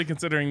 especially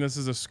considering this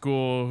is a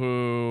school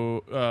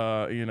who,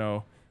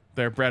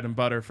 their bread and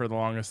butter for the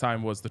longest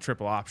time was the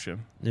triple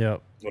option.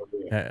 Yep.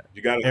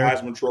 You got a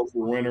Heisman Trophy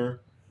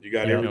winner. You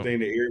got everything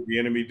that Eric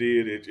Bieniemy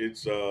did.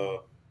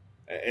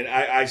 And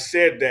I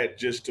said that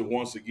just to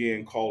once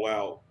again call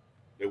out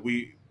that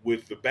we,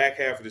 with the back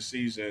half of the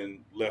season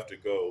left to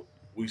go,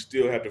 we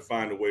still have to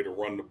find a way to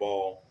run the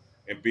ball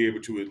and be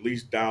able to at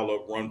least dial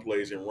up run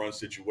plays and run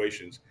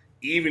situations,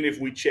 even if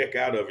we check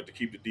out of it to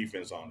keep the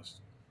defense honest.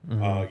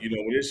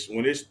 Mm-hmm.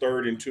 When it's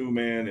 3rd and 2,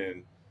 man,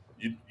 and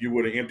you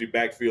with an empty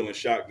backfield and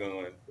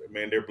shotgun,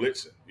 man, they're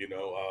blitzing.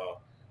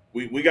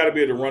 We got to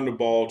be able to run the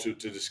ball to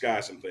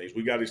disguise some things.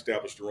 We got to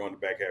establish the run the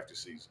back half of the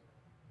season.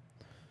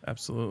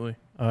 Absolutely.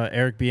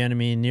 Eric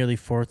Bieniemy, nearly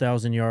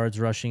 4,000 yards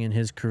rushing in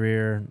his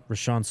career.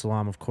 Rashawn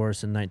Salam, of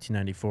course, in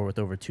 1994 with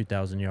over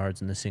 2,000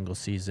 yards in the single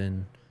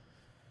season.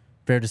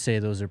 Fair to say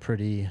those are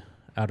pretty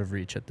out of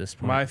reach at this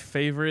point. My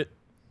favorite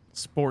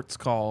sports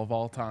call of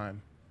all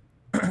time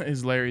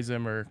is Larry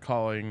Zimmer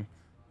calling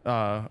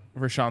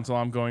Rashawn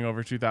Salam going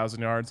over 2,000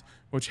 yards,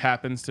 which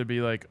happens to be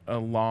like a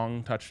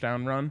long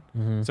touchdown run.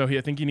 Mm-hmm. So I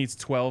think he needs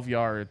 12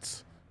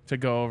 yards to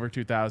go over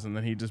 2,000.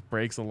 Then he just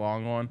breaks a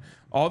long one.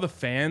 All the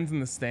fans in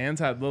the stands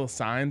had little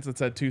signs that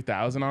said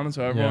 2,000 on them,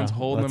 so everyone's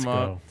holding them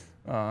up.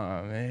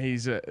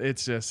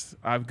 It's just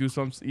I have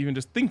goosebumps even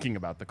just thinking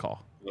about the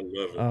call. I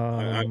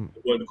love it.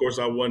 Well, of course,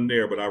 I wasn't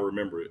there, but I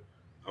remember it.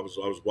 I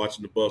was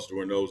watching the bus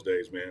during those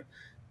days, man.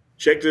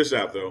 Check this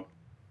out, though.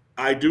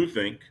 I do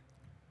think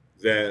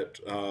that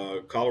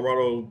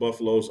Colorado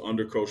Buffaloes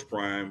under Coach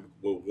Prime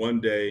will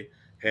one day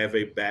have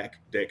a back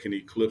that can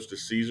eclipse the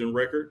season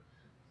record.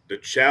 The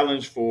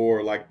challenge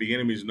for like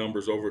Bieniemy's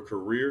numbers over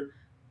career,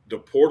 the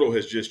portal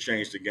has just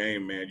changed the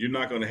game, man. You're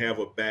not going to have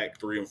a back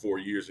 3 and 4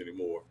 years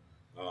anymore.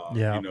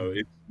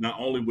 It's not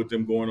only with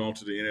them going on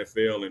to the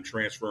NFL and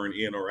transferring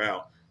in or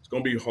out. It's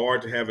going to be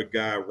hard to have a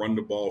guy run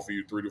the ball for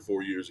you 3 to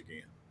 4 years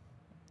again.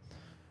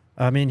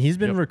 I mean, he's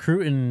been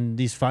recruiting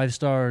these 5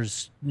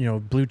 stars,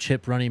 blue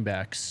chip running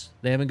backs.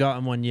 They haven't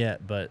gotten one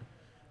yet, but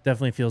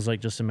definitely feels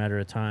like just a matter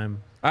of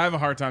time. I have a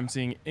hard time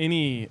seeing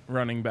any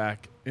running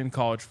back in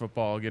college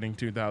football getting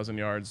 2,000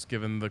 yards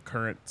given the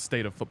current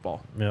state of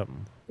football. Yep.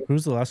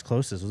 Who's the last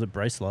closest? Was it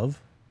Bryce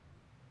Love?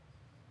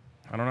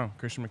 I don't know.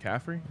 Christian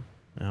McCaffrey?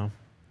 No.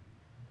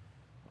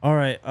 All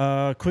right.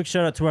 Quick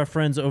shout out to our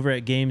friends over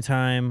at Game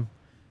Time.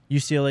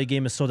 UCLA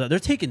game is sold out. They're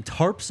taking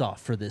tarps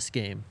off for this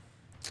game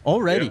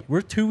already. Yeah.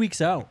 We're 2 weeks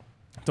out.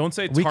 Don't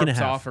say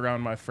tarps off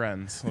around my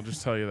friends. I'll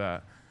just tell you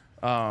that.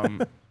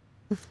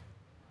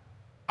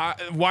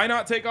 Why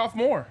not take off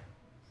more?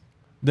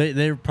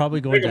 They're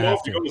probably going to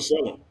have to. Go to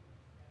sell them.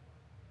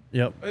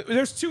 Yep.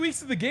 There's 2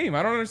 weeks of the game.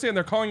 I don't understand.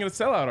 They're calling it a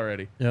sellout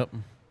already. Yep.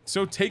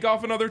 So take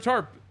off another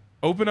tarp,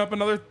 open up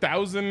another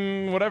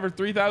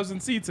 3,000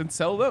 seats and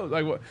sell those.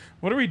 Like,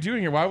 what are we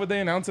doing here? Why would they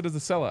announce it as a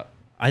sellout?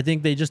 I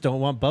think they just don't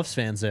want Buffs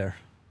fans there.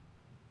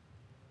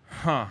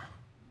 Huh.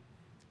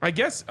 I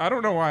guess I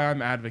don't know why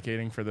I'm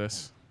advocating for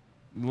this.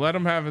 Let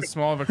them have as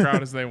small of a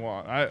crowd as they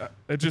want.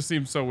 It just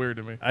seems so weird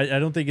to me. I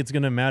don't think it's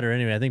going to matter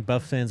anyway. I think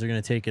Buff fans are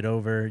going to take it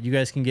over. You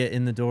guys can get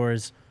in the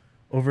doors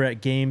over at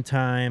Game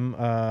Time.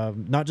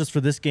 Not just for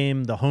this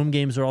game. The home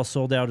games are all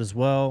sold out as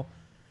well.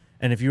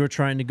 And if you were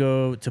trying to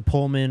go to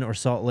Pullman or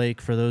Salt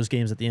Lake for those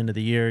games at the end of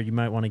the year, you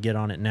might want to get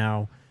on it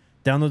now.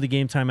 Download the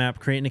Game Time app,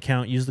 create an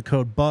account, use the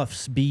code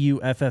BUFFS,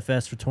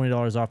 BUFFS, for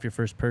 $20 off your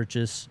first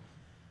purchase.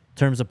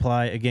 Terms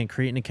apply. Again,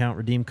 create an account,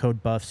 redeem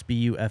code BUFFS,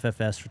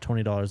 BUFFS, for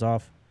 $20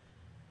 off.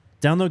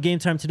 Download Game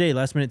Time today.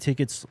 Last minute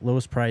tickets,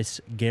 lowest price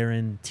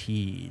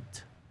guaranteed.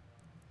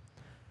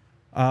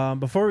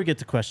 Before we get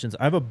to questions,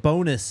 I have a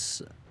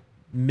bonus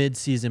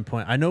mid-season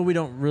point. I know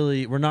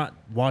we're not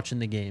watching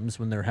the games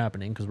when they're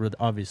happening because we're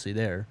obviously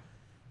there.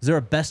 Is there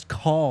a best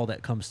call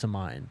that comes to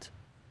mind?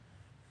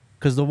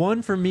 Because the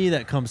one for me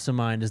that comes to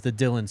mind is the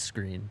Dylan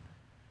screen.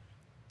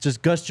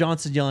 Just Gus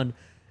Johnson yelling,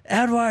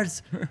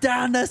 "Edwards,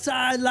 down the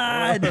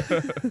sideline."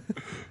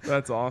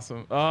 That's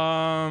awesome.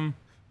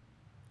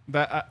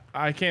 That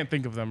I can't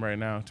think of them right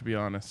now, to be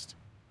honest.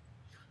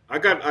 I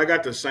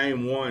got the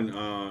same one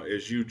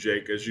as you,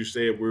 Jake. As you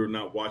said, we were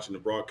not watching the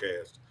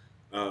broadcast,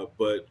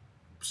 but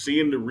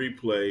seeing the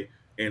replay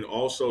and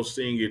also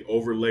seeing it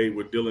overlaid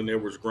with Dylan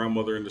Edwards'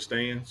 grandmother in the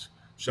stands.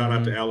 Shout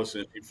out to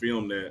Allison. She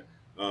filmed that.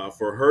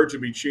 For her to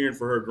be cheering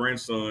for her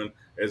grandson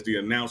as the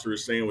announcer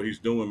is saying what he's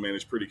doing, man,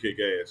 it's pretty kick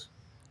ass.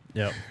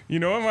 Yep. You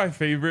know what my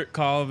favorite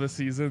call of the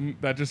season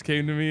that just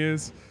came to me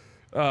is?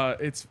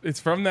 It's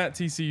from that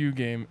TCU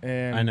game,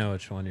 and I know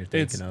which one you're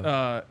thinking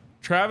of.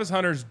 Travis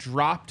Hunter's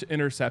dropped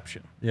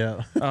interception.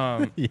 Yeah.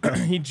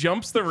 He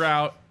jumps the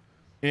route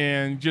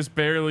and just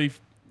barely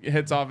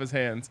hits off his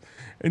hands.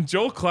 And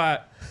Joel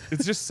Klatt,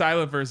 it's just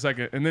silent for a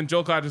second, and then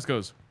Joel Klatt just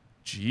goes,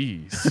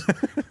 "Jeez."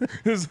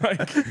 It's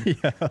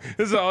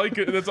like,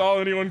 that's all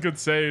anyone could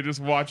say. Just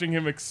watching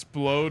him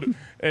explode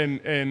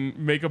and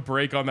make a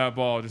break on that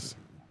ball. Just,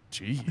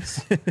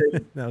 jeez.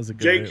 That was a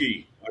good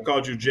Jakey. I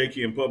called you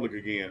Jakey in public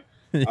again.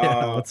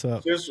 Yeah, what's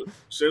up?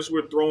 Since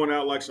we're throwing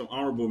out like some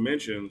honorable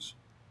mentions,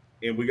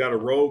 and we got a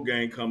road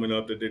game coming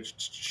up that they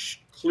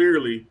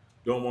clearly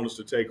don't want us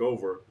to take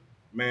over,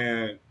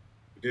 man.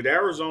 Did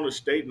Arizona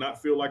State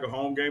not feel like a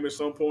home game at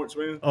some points,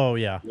 man? Oh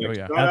yeah,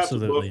 Shout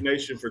absolutely. out to Buff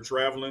Nation for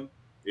traveling.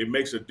 It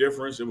makes a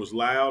difference. It was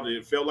loud.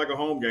 It felt like a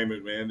home game,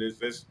 man.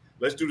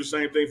 Let's do the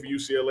same thing for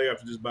UCLA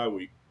after this bye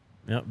week.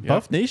 Yep.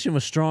 Buff Nation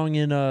was strong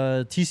in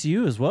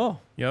TCU as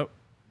well. Yep.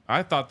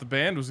 I thought the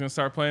band was going to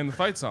start playing the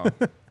fight song.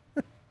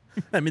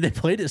 I mean, they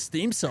played his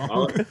theme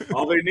song.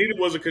 All they needed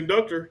was a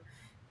conductor.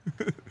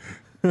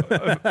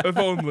 If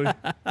only.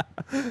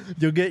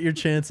 You'll get your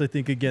chance, I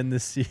think, again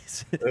this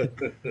season.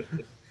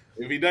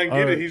 If he doesn't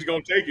get it, he's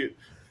going to take it.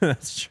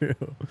 That's true.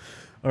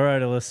 All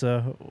right,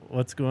 Alyssa,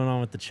 what's going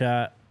on with the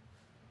chat?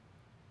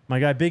 My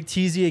guy, Big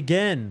Teasy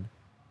again.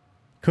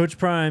 Coach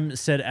Prime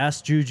said,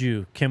 ask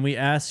Juju. Can we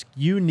ask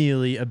you,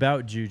 Neely,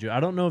 about Juju? I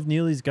don't know if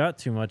Neely's got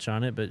too much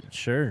on it, but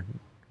sure.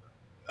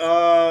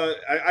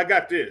 I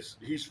got this.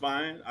 He's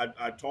fine.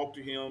 I talked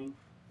to him,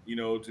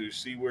 to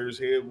see where his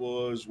head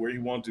was, where he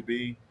wanted to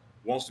be,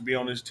 wants to be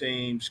on his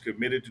team, he's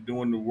committed to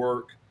doing the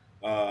work.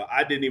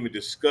 I didn't even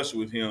discuss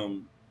with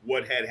him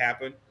what had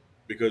happened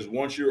because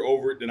once you're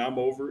over it, then I'm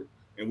over it,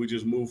 and we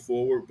just move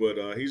forward.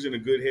 But he's in a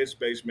good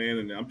headspace, man,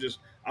 and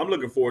I'm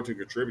looking forward to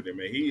contributing,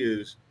 man. He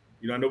is,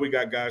 I know we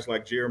got guys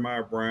like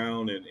Jeremiah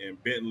Brown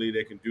and Bentley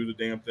that can do the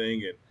damn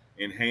thing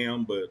and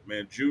Ham, but,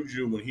 man,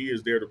 Juju, when he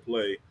is there to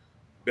play,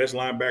 best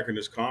linebacker in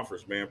this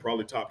conference, man,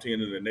 probably top 10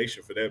 in the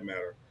nation for that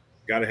matter.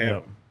 Got to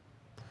have him.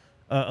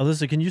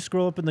 Alyssa, can you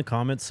scroll up in the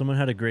comments? Someone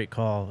had a great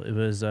call. It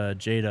was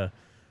Jada.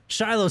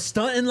 Shiloh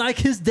stunting like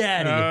his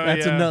daddy.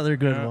 That's another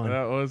good one.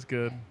 That was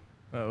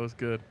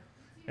good.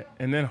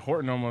 And then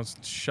Horton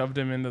almost shoved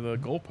him into the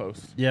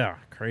goalpost. Yeah,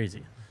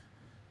 crazy.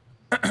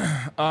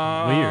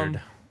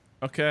 Weird.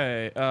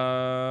 Okay.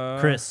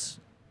 Chris.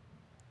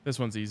 This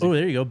one's easy. Oh,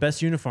 there you go.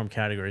 Best uniform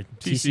category.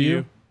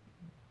 TCU.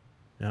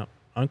 Yeah.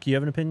 Unc, you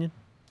have an opinion?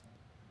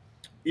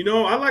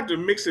 I like to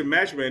mix and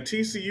match, man.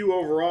 TCU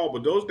overall,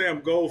 but those damn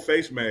gold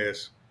face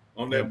masks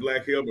on that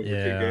black helmet would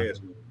kick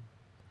ass, man.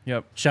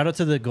 Yep. Shout out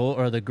to the gold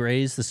or the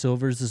grays, the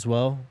silvers as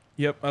well.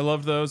 Yep, I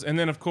love those. And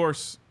then, of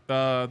course,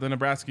 the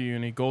Nebraska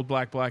uni, gold,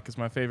 black, black is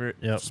my favorite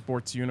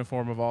sports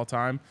uniform of all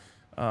time.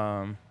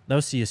 That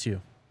was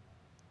CSU.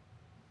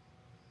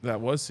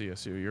 That was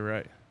CSU. You're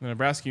right. The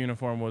Nebraska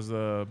uniform was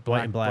the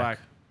black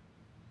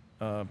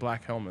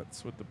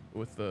helmets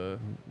with the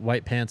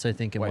white pants, I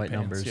think, and white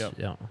numbers. Yep.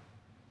 Yeah.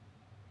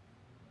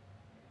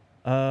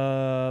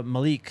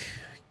 Malik,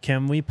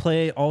 can we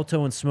play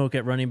Alto and Smoke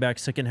at running back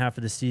second half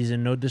of the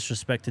season? No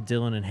disrespect to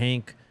Dylan and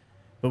Hank,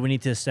 but we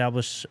need to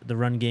establish the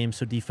run game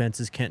so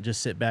defenses can't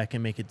just sit back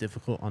and make it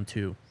difficult on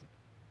two.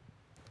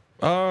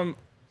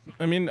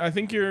 I mean, I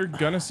think you're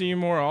going to see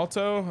more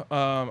Alto.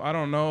 I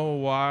don't know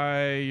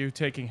why you're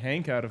taking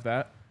Hank out of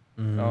that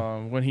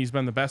when he's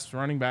been the best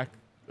running back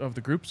of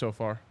the group so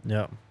far.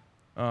 Yeah.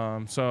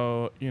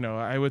 So,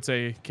 I would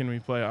say, can we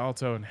play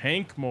Alto and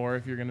Hank more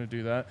if you're going to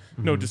do that?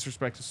 No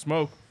disrespect to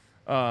Smoke.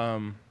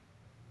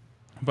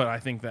 But I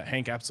think that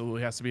Hank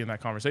absolutely has to be in that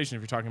conversation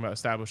if you're talking about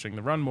establishing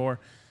the run more.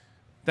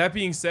 That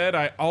being said,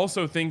 I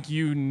also think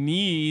you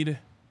need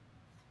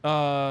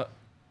Dylan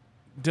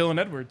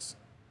Edwards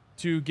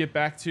to get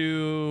back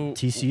to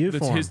TCU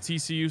form. His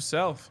TCU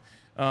self.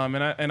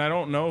 And I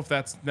don't know if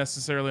that's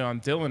necessarily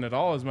on Dylan at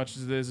all as much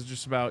as it is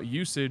just about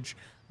usage.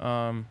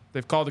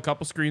 They've called a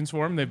couple screens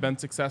for him. They've been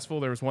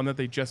successful. There was one that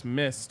they just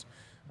missed.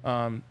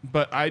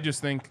 But I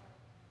just think,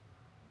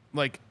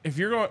 like, if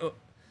you're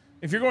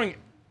going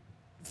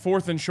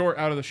 4th and short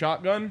out of the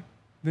shotgun,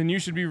 then you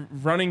should be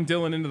running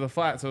Dylan into the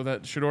flat so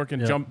that Shedeur can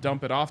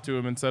dump it off to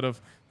him instead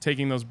of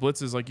taking those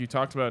blitzes like you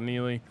talked about,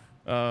 Neely,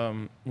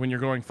 when you're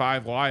going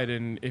 5 wide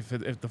and if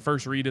the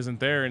first read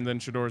isn't there and then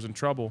Shedeur's in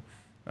trouble.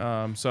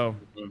 So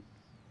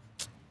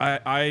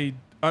I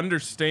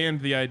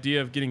understand the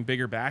idea of getting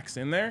bigger backs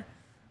in there,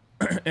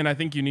 and I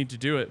think you need to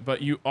do it,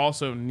 but you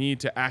also need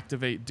to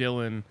activate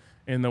Dylan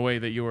in the way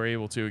that you were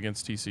able to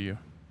against TCU.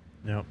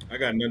 Yep. I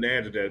got nothing to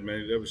add to that,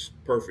 man. That was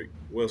perfect.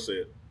 Well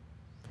said.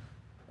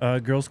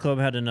 Girls Club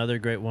had another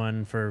great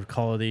one for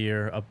Call of the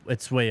Year.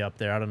 It's way up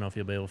there. I don't know if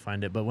you'll be able to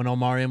find it. But when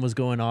Omarion was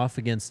going off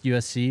against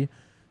USC,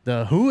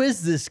 who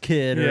is this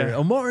kid? Or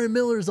Omarion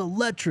Miller's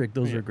electric.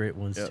 Those are great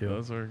ones, too.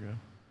 Those are good.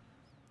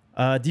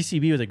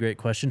 DCB with a great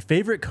question.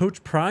 Favorite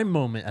Coach Prime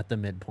moment at the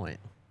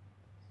midpoint?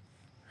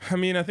 I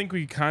mean, I think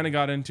we kind of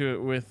got into it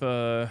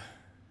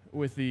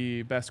with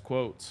the best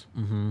quotes.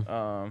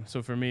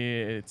 So for me,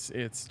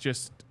 it's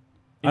just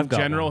in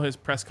general his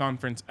press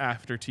conference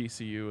after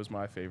TCU is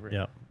my favorite.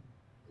 Yeah.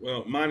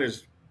 Well, mine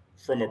is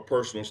from a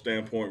personal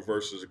standpoint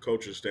versus a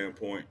coach's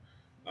standpoint.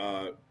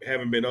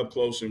 Having been up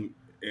close and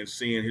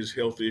seeing his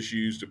health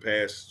issues the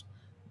past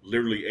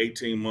literally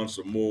 18 months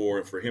or more,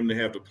 and for him to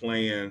have the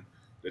plan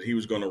that he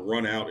was going to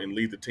run out and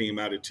lead the team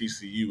out at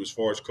TCU, as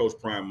far as Coach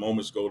Prime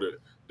moments go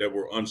that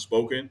were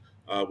unspoken,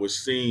 was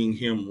seeing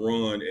him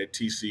run at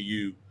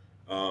TCU,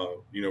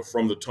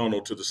 from the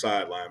tunnel to the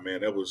sideline.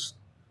 Man,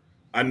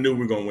 I knew we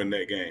were going to win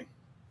that game.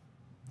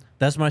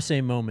 That's my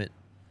same moment.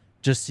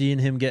 Just seeing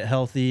him get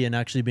healthy and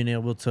actually being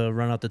able to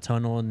run out the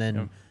tunnel, and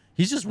then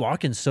he's just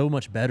walking so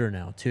much better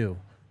now too.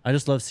 I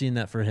just love seeing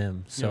that for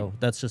him. So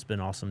that's just been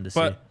awesome to see.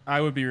 But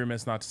I would be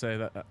remiss not to say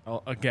that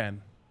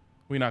again.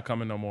 We not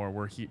coming no more.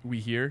 We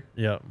here.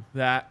 Yeah.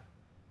 That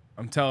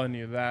I'm telling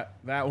you that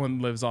one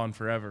lives on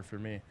forever for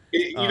me.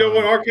 You know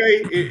what,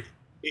 RK?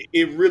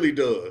 It really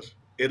does.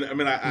 And I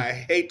mean, I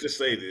hate to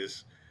say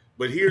this,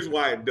 but here's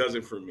why it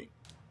doesn't for me.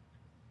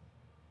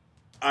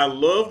 I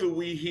love the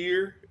we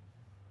here,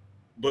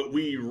 but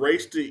we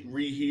erased the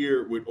we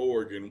here with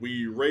Oregon.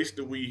 We erased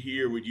the we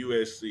here with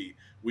USC.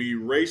 We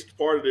erased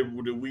part of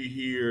the we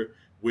here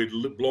with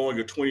blowing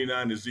a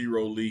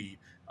 29-0 lead.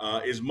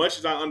 As much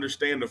as I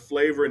understand the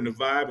flavor and the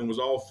vibe and was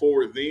all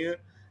for it then,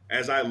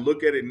 as I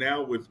look at it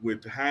now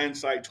with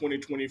hindsight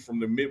 2020 from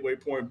the midway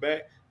point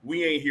back,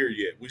 we ain't here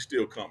yet. We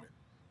still coming.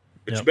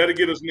 But you better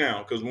get us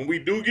now, because when we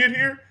do get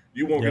here,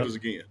 you won't get us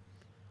again.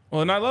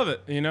 Well, and I love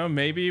it.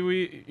 Maybe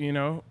we,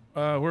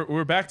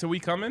 we're back to we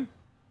coming.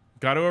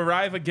 Got to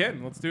arrive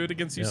again. Let's do it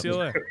against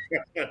UCLA.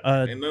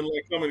 And nothing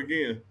like coming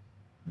again.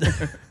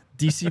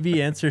 DCB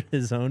answered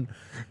his own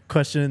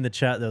question in the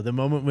chat, though. The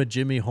moment with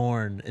Jimmy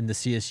Horn in the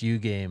CSU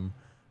game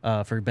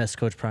for best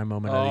Coach Prime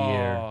moment of the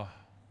year.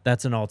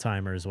 That's an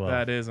all-timer as well.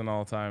 That is an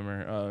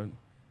all-timer.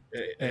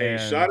 Hey,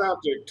 shout out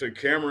to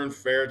Cameron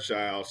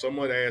Fairchild.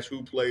 Someone asked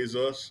who plays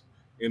us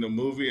in the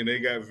movie, and they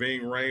got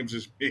Ving Rhames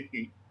as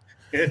me.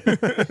 Hey,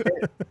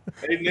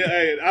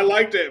 I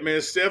like that,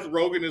 man. Seth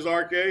Rogen is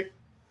RK.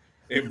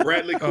 And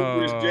Bradley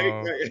Cooper is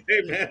Jake.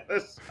 Hey, man.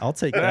 I'll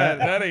take that.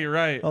 That ain't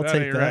right. I'll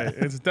take that. Right.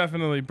 It's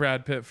definitely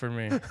Brad Pitt for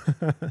me.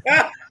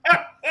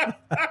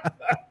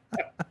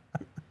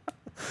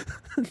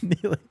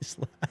 Neely's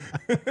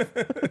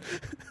laugh.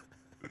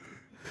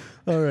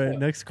 All right,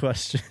 next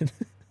question.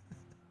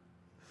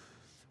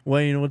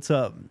 Wayne, what's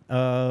up?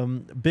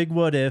 Big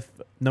what if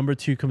number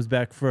 2 comes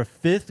back for a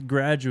 5th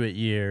graduate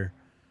year.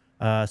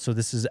 So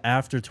this is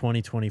after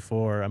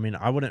 2024. I mean,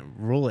 I wouldn't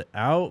rule it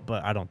out,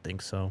 but I don't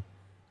think so.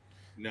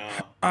 No,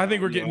 I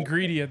think we're getting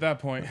greedy at that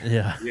point.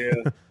 Yeah.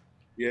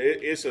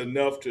 It's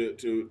enough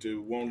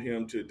to want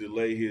him to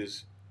delay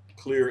his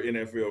clear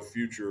NFL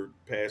future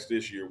past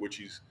this year, which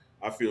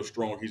I feel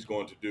strong he's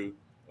going to do.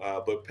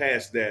 But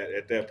past that,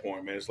 at that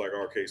point, man, it's like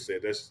RK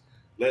said.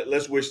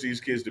 Let's wish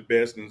these kids the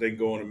best, and they can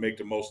go on and make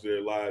the most of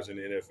their lives in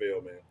the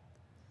NFL, man.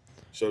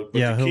 So,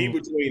 but the key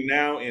between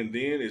now and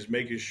then is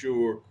making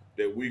sure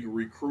that we can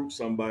recruit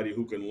somebody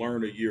who can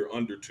learn a year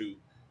under 2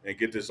 and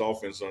get this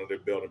offense under their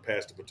belt and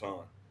pass the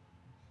baton.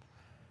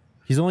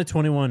 He's only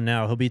 21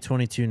 now. He'll be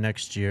 22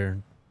 next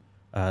year.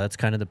 That's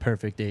kind of the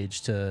perfect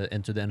age to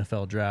enter the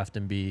NFL draft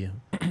and be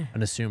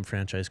an assumed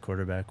franchise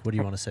quarterback. What do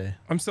you want to say?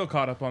 I'm still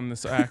caught up on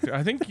this actor.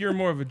 I think you're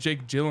more of a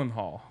Jake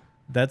Gyllenhaal.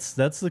 That's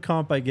the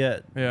comp I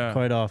get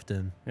quite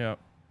often. Yeah.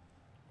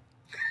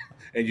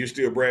 And you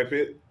still Brad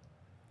Pitt?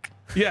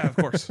 Yeah, of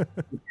course.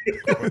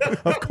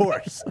 Of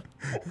course.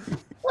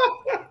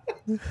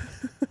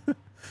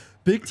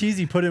 Big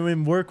Teasy put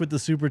in work with the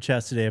super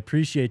chats today.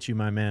 Appreciate you,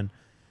 my man.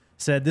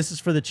 Said, this is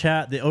for the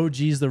chat, the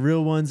OGs, the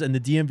real ones, and the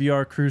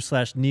DMVR crew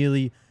 /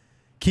 Neely.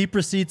 Keep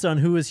receipts on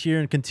who is here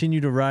and continue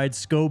to ride.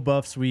 Sco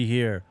buffs we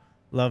here.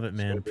 Love it,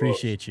 man.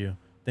 Appreciate you.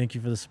 Thank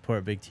you for the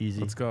support, Big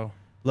Teasy. Let's go.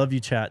 Love you,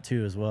 chat,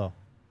 too, as well.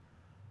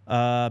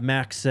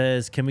 Max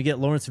says, can we get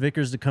Lawrence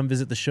Vickers to come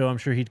visit the show? I'm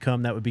sure he'd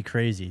come. That would be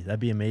crazy. That'd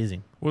be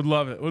amazing. Would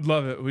love it. Would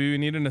love it. We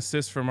need an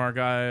assist from our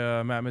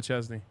guy, Matt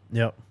McChesney.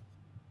 Yep.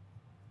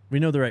 We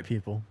know the right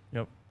people.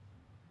 Yep.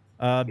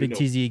 Big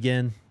TZ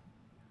again.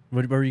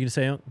 What were you going to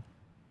say?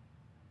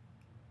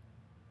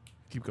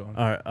 Keep going.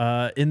 All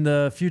right. In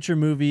the future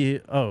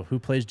movie, who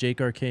plays Jake,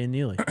 RK, and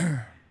Neely?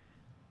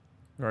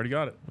 We already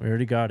got it. We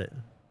already got it.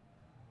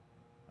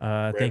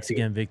 Thanks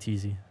again, Big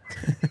TZ.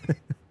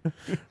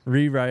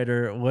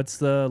 Rewriter, what's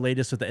the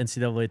latest with the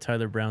NCAA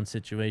Tyler Brown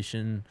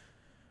situation?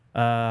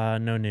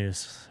 No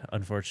news,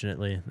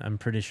 unfortunately. I'm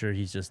pretty sure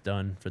he's just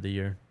done for the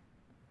year.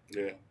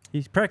 Yeah.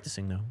 He's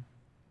practicing, though.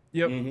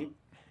 Yep. Mm-hmm.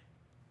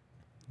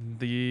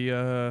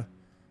 The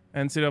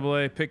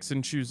NCAA picks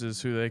and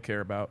chooses who they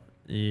care about.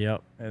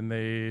 Yep. And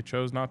they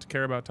chose not to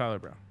care about Tyler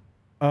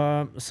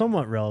Brown.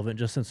 Somewhat relevant,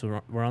 just since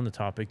we're on the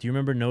topic. Do you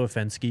remember Noah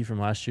Fensky from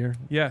last year?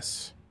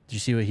 Yes. Did you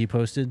see what he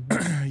posted?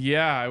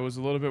 Yeah, I was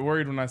a little bit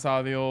worried when I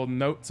saw the old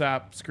Notes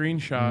app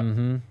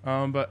screenshot.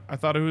 Mm-hmm. But I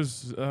thought it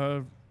was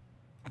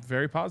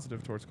very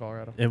positive towards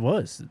Colorado. It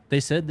was. They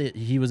said that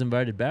he was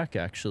invited back,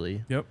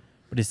 actually. Yep.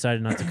 But he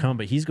decided not to come.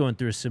 But he's going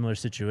through a similar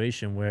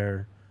situation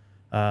where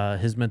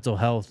his mental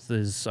health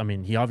is,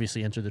 he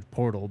obviously entered the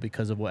portal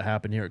because of what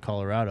happened here at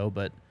Colorado,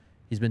 but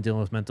he's been dealing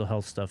with mental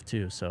health stuff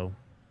too. So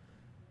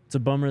it's a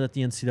bummer that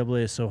the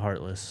NCAA is so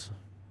heartless.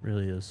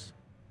 Really is.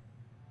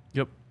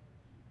 Yep.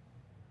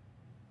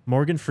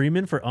 Morgan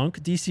Freeman for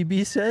UNC,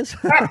 DCB says.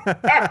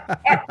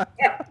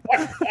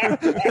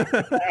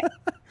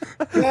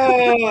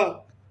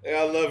 Yeah,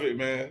 I love it,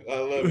 man. I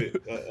love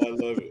it. I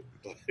love it.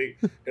 Like,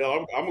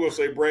 I'm going to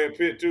say Brad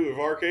Pitt, too, if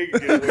RK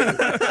can get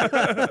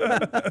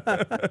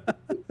away.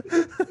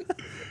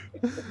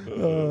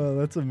 Oh,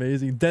 that's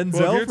amazing. Denzel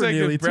Well, if you're for taking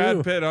nearly Brad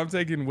too. Pitt, I'm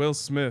taking Will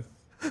Smith.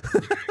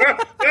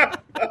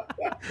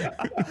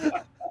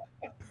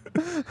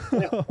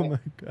 Oh, my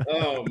God.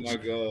 Oh, my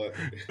God.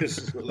 This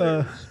is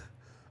hilarious.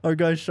 Our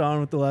guy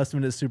Sean with the last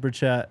minute super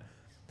chat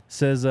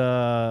says,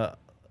 like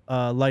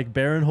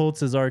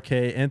Barinholtz is RK,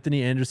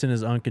 Anthony Anderson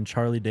is Unc, and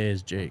Charlie Day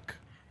is Jake.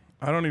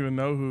 I don't even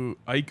know who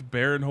Ike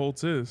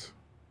Barinholtz is.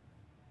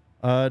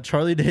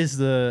 Charlie Day's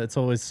the It's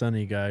Always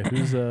Sunny guy.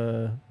 Who's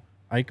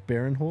Ike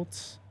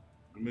Barinholtz?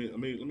 Let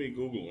me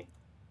Google him.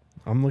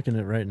 I'm looking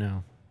at it right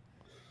now.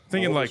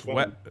 Thinking like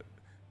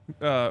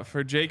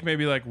for Jake,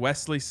 maybe like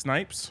Wesley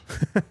Snipes.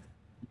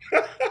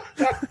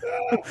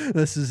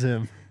 This is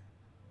him.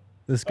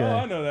 This guy. Oh,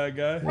 I know that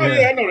guy. Oh,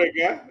 yeah, I know that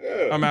guy.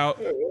 Yeah. I'm out.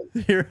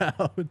 You're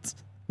out.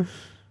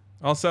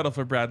 I'll settle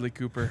for Bradley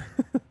Cooper.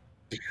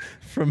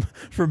 From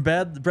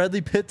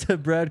Bradley Pitt to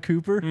Brad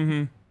Cooper?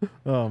 Mm-hmm.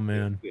 Oh,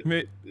 man.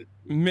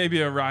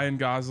 Maybe a Ryan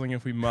Gosling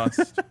if we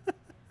must.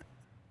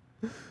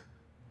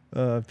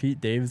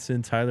 Pete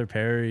Davidson, Tyler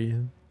Perry.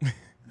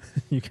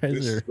 You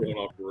guys are going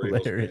off the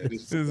rails, hilarious.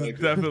 This is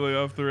definitely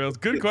off the rails.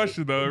 Good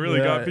question, though. It really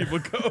got people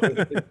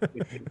going.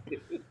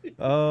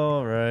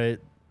 All right.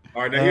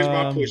 All right, now here's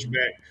my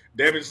pushback.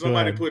 Damn it,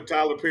 somebody put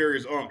Tyler Perry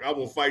as Unc. I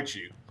will fight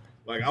you.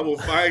 Like, I will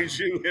find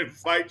you and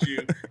fight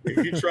you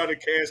if you try to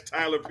cast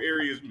Tyler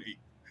Perry as me.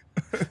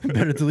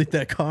 Better delete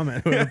that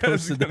comment. Yeah, I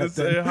was going to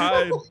say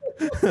hi.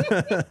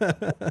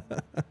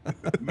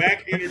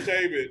 Mac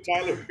Entertainment,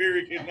 Tyler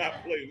Perry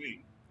cannot play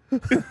me.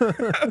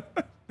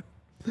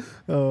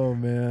 Oh,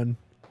 man.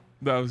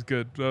 That was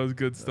good. That was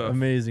good stuff.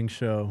 Amazing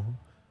show.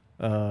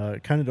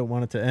 Kind of don't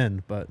want it to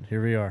end, but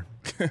here we are.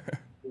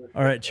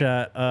 All right,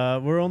 chat.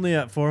 We're only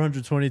at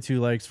 422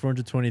 likes,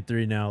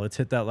 423 now. Let's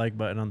hit that like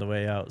button on the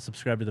way out.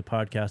 Subscribe to the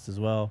podcast as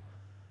well.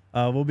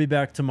 We'll be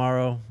back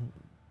tomorrow.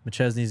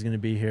 McChesney's going to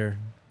be here.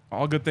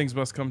 All good things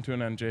must come to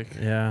an end, Jake.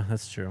 Yeah,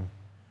 that's true.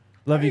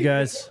 Love you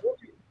guys.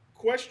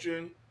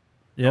 Question.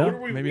 Yeah? What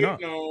are we Maybe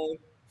waiting on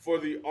for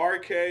the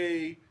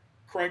RK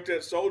Crank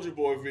That Soldier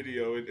Boy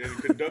video and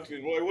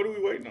conducting? What are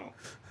we waiting on?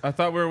 I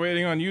thought we were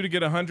waiting on you to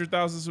get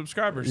 100,000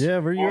 subscribers. Yeah,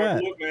 where you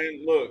at? Look,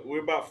 man,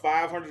 we're about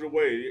 500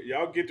 away.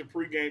 Y'all get the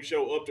pregame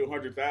show up to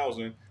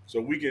 100,000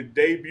 so we can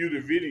debut the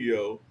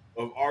video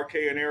of RK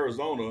in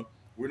Arizona.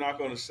 We're not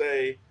going to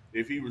say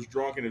if he was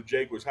drunk and if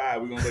Jake was high.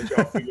 We're going to let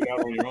y'all figure it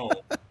out on your own.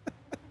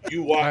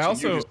 You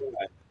watch it.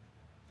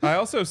 I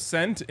also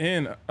sent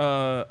in,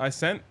 I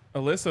sent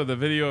Alyssa the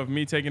video of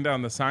me taking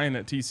down the sign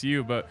at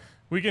TCU, but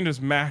we can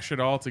just mash it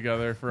all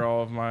together for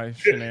all of my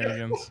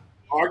shenanigans.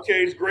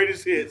 RK's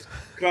greatest hits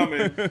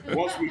coming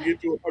once we get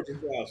to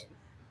 100,000.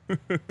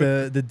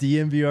 The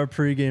DMVR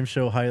pregame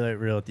show highlight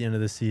reel at the end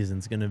of the season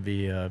is going to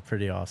be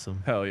pretty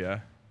awesome. Hell yeah.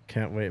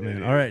 Can't wait,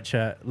 man. All right,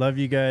 chat. Love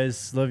you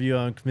guys. Love you,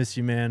 Unc. Miss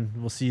you, man.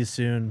 We'll see you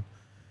soon.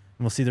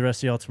 We'll see the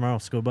rest of y'all tomorrow.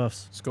 Let's go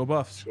Buffs. Let's go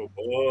Buffs. Go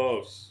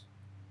Buffs.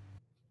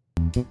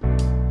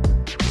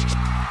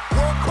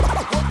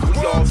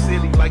 We all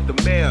silly like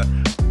the mayor.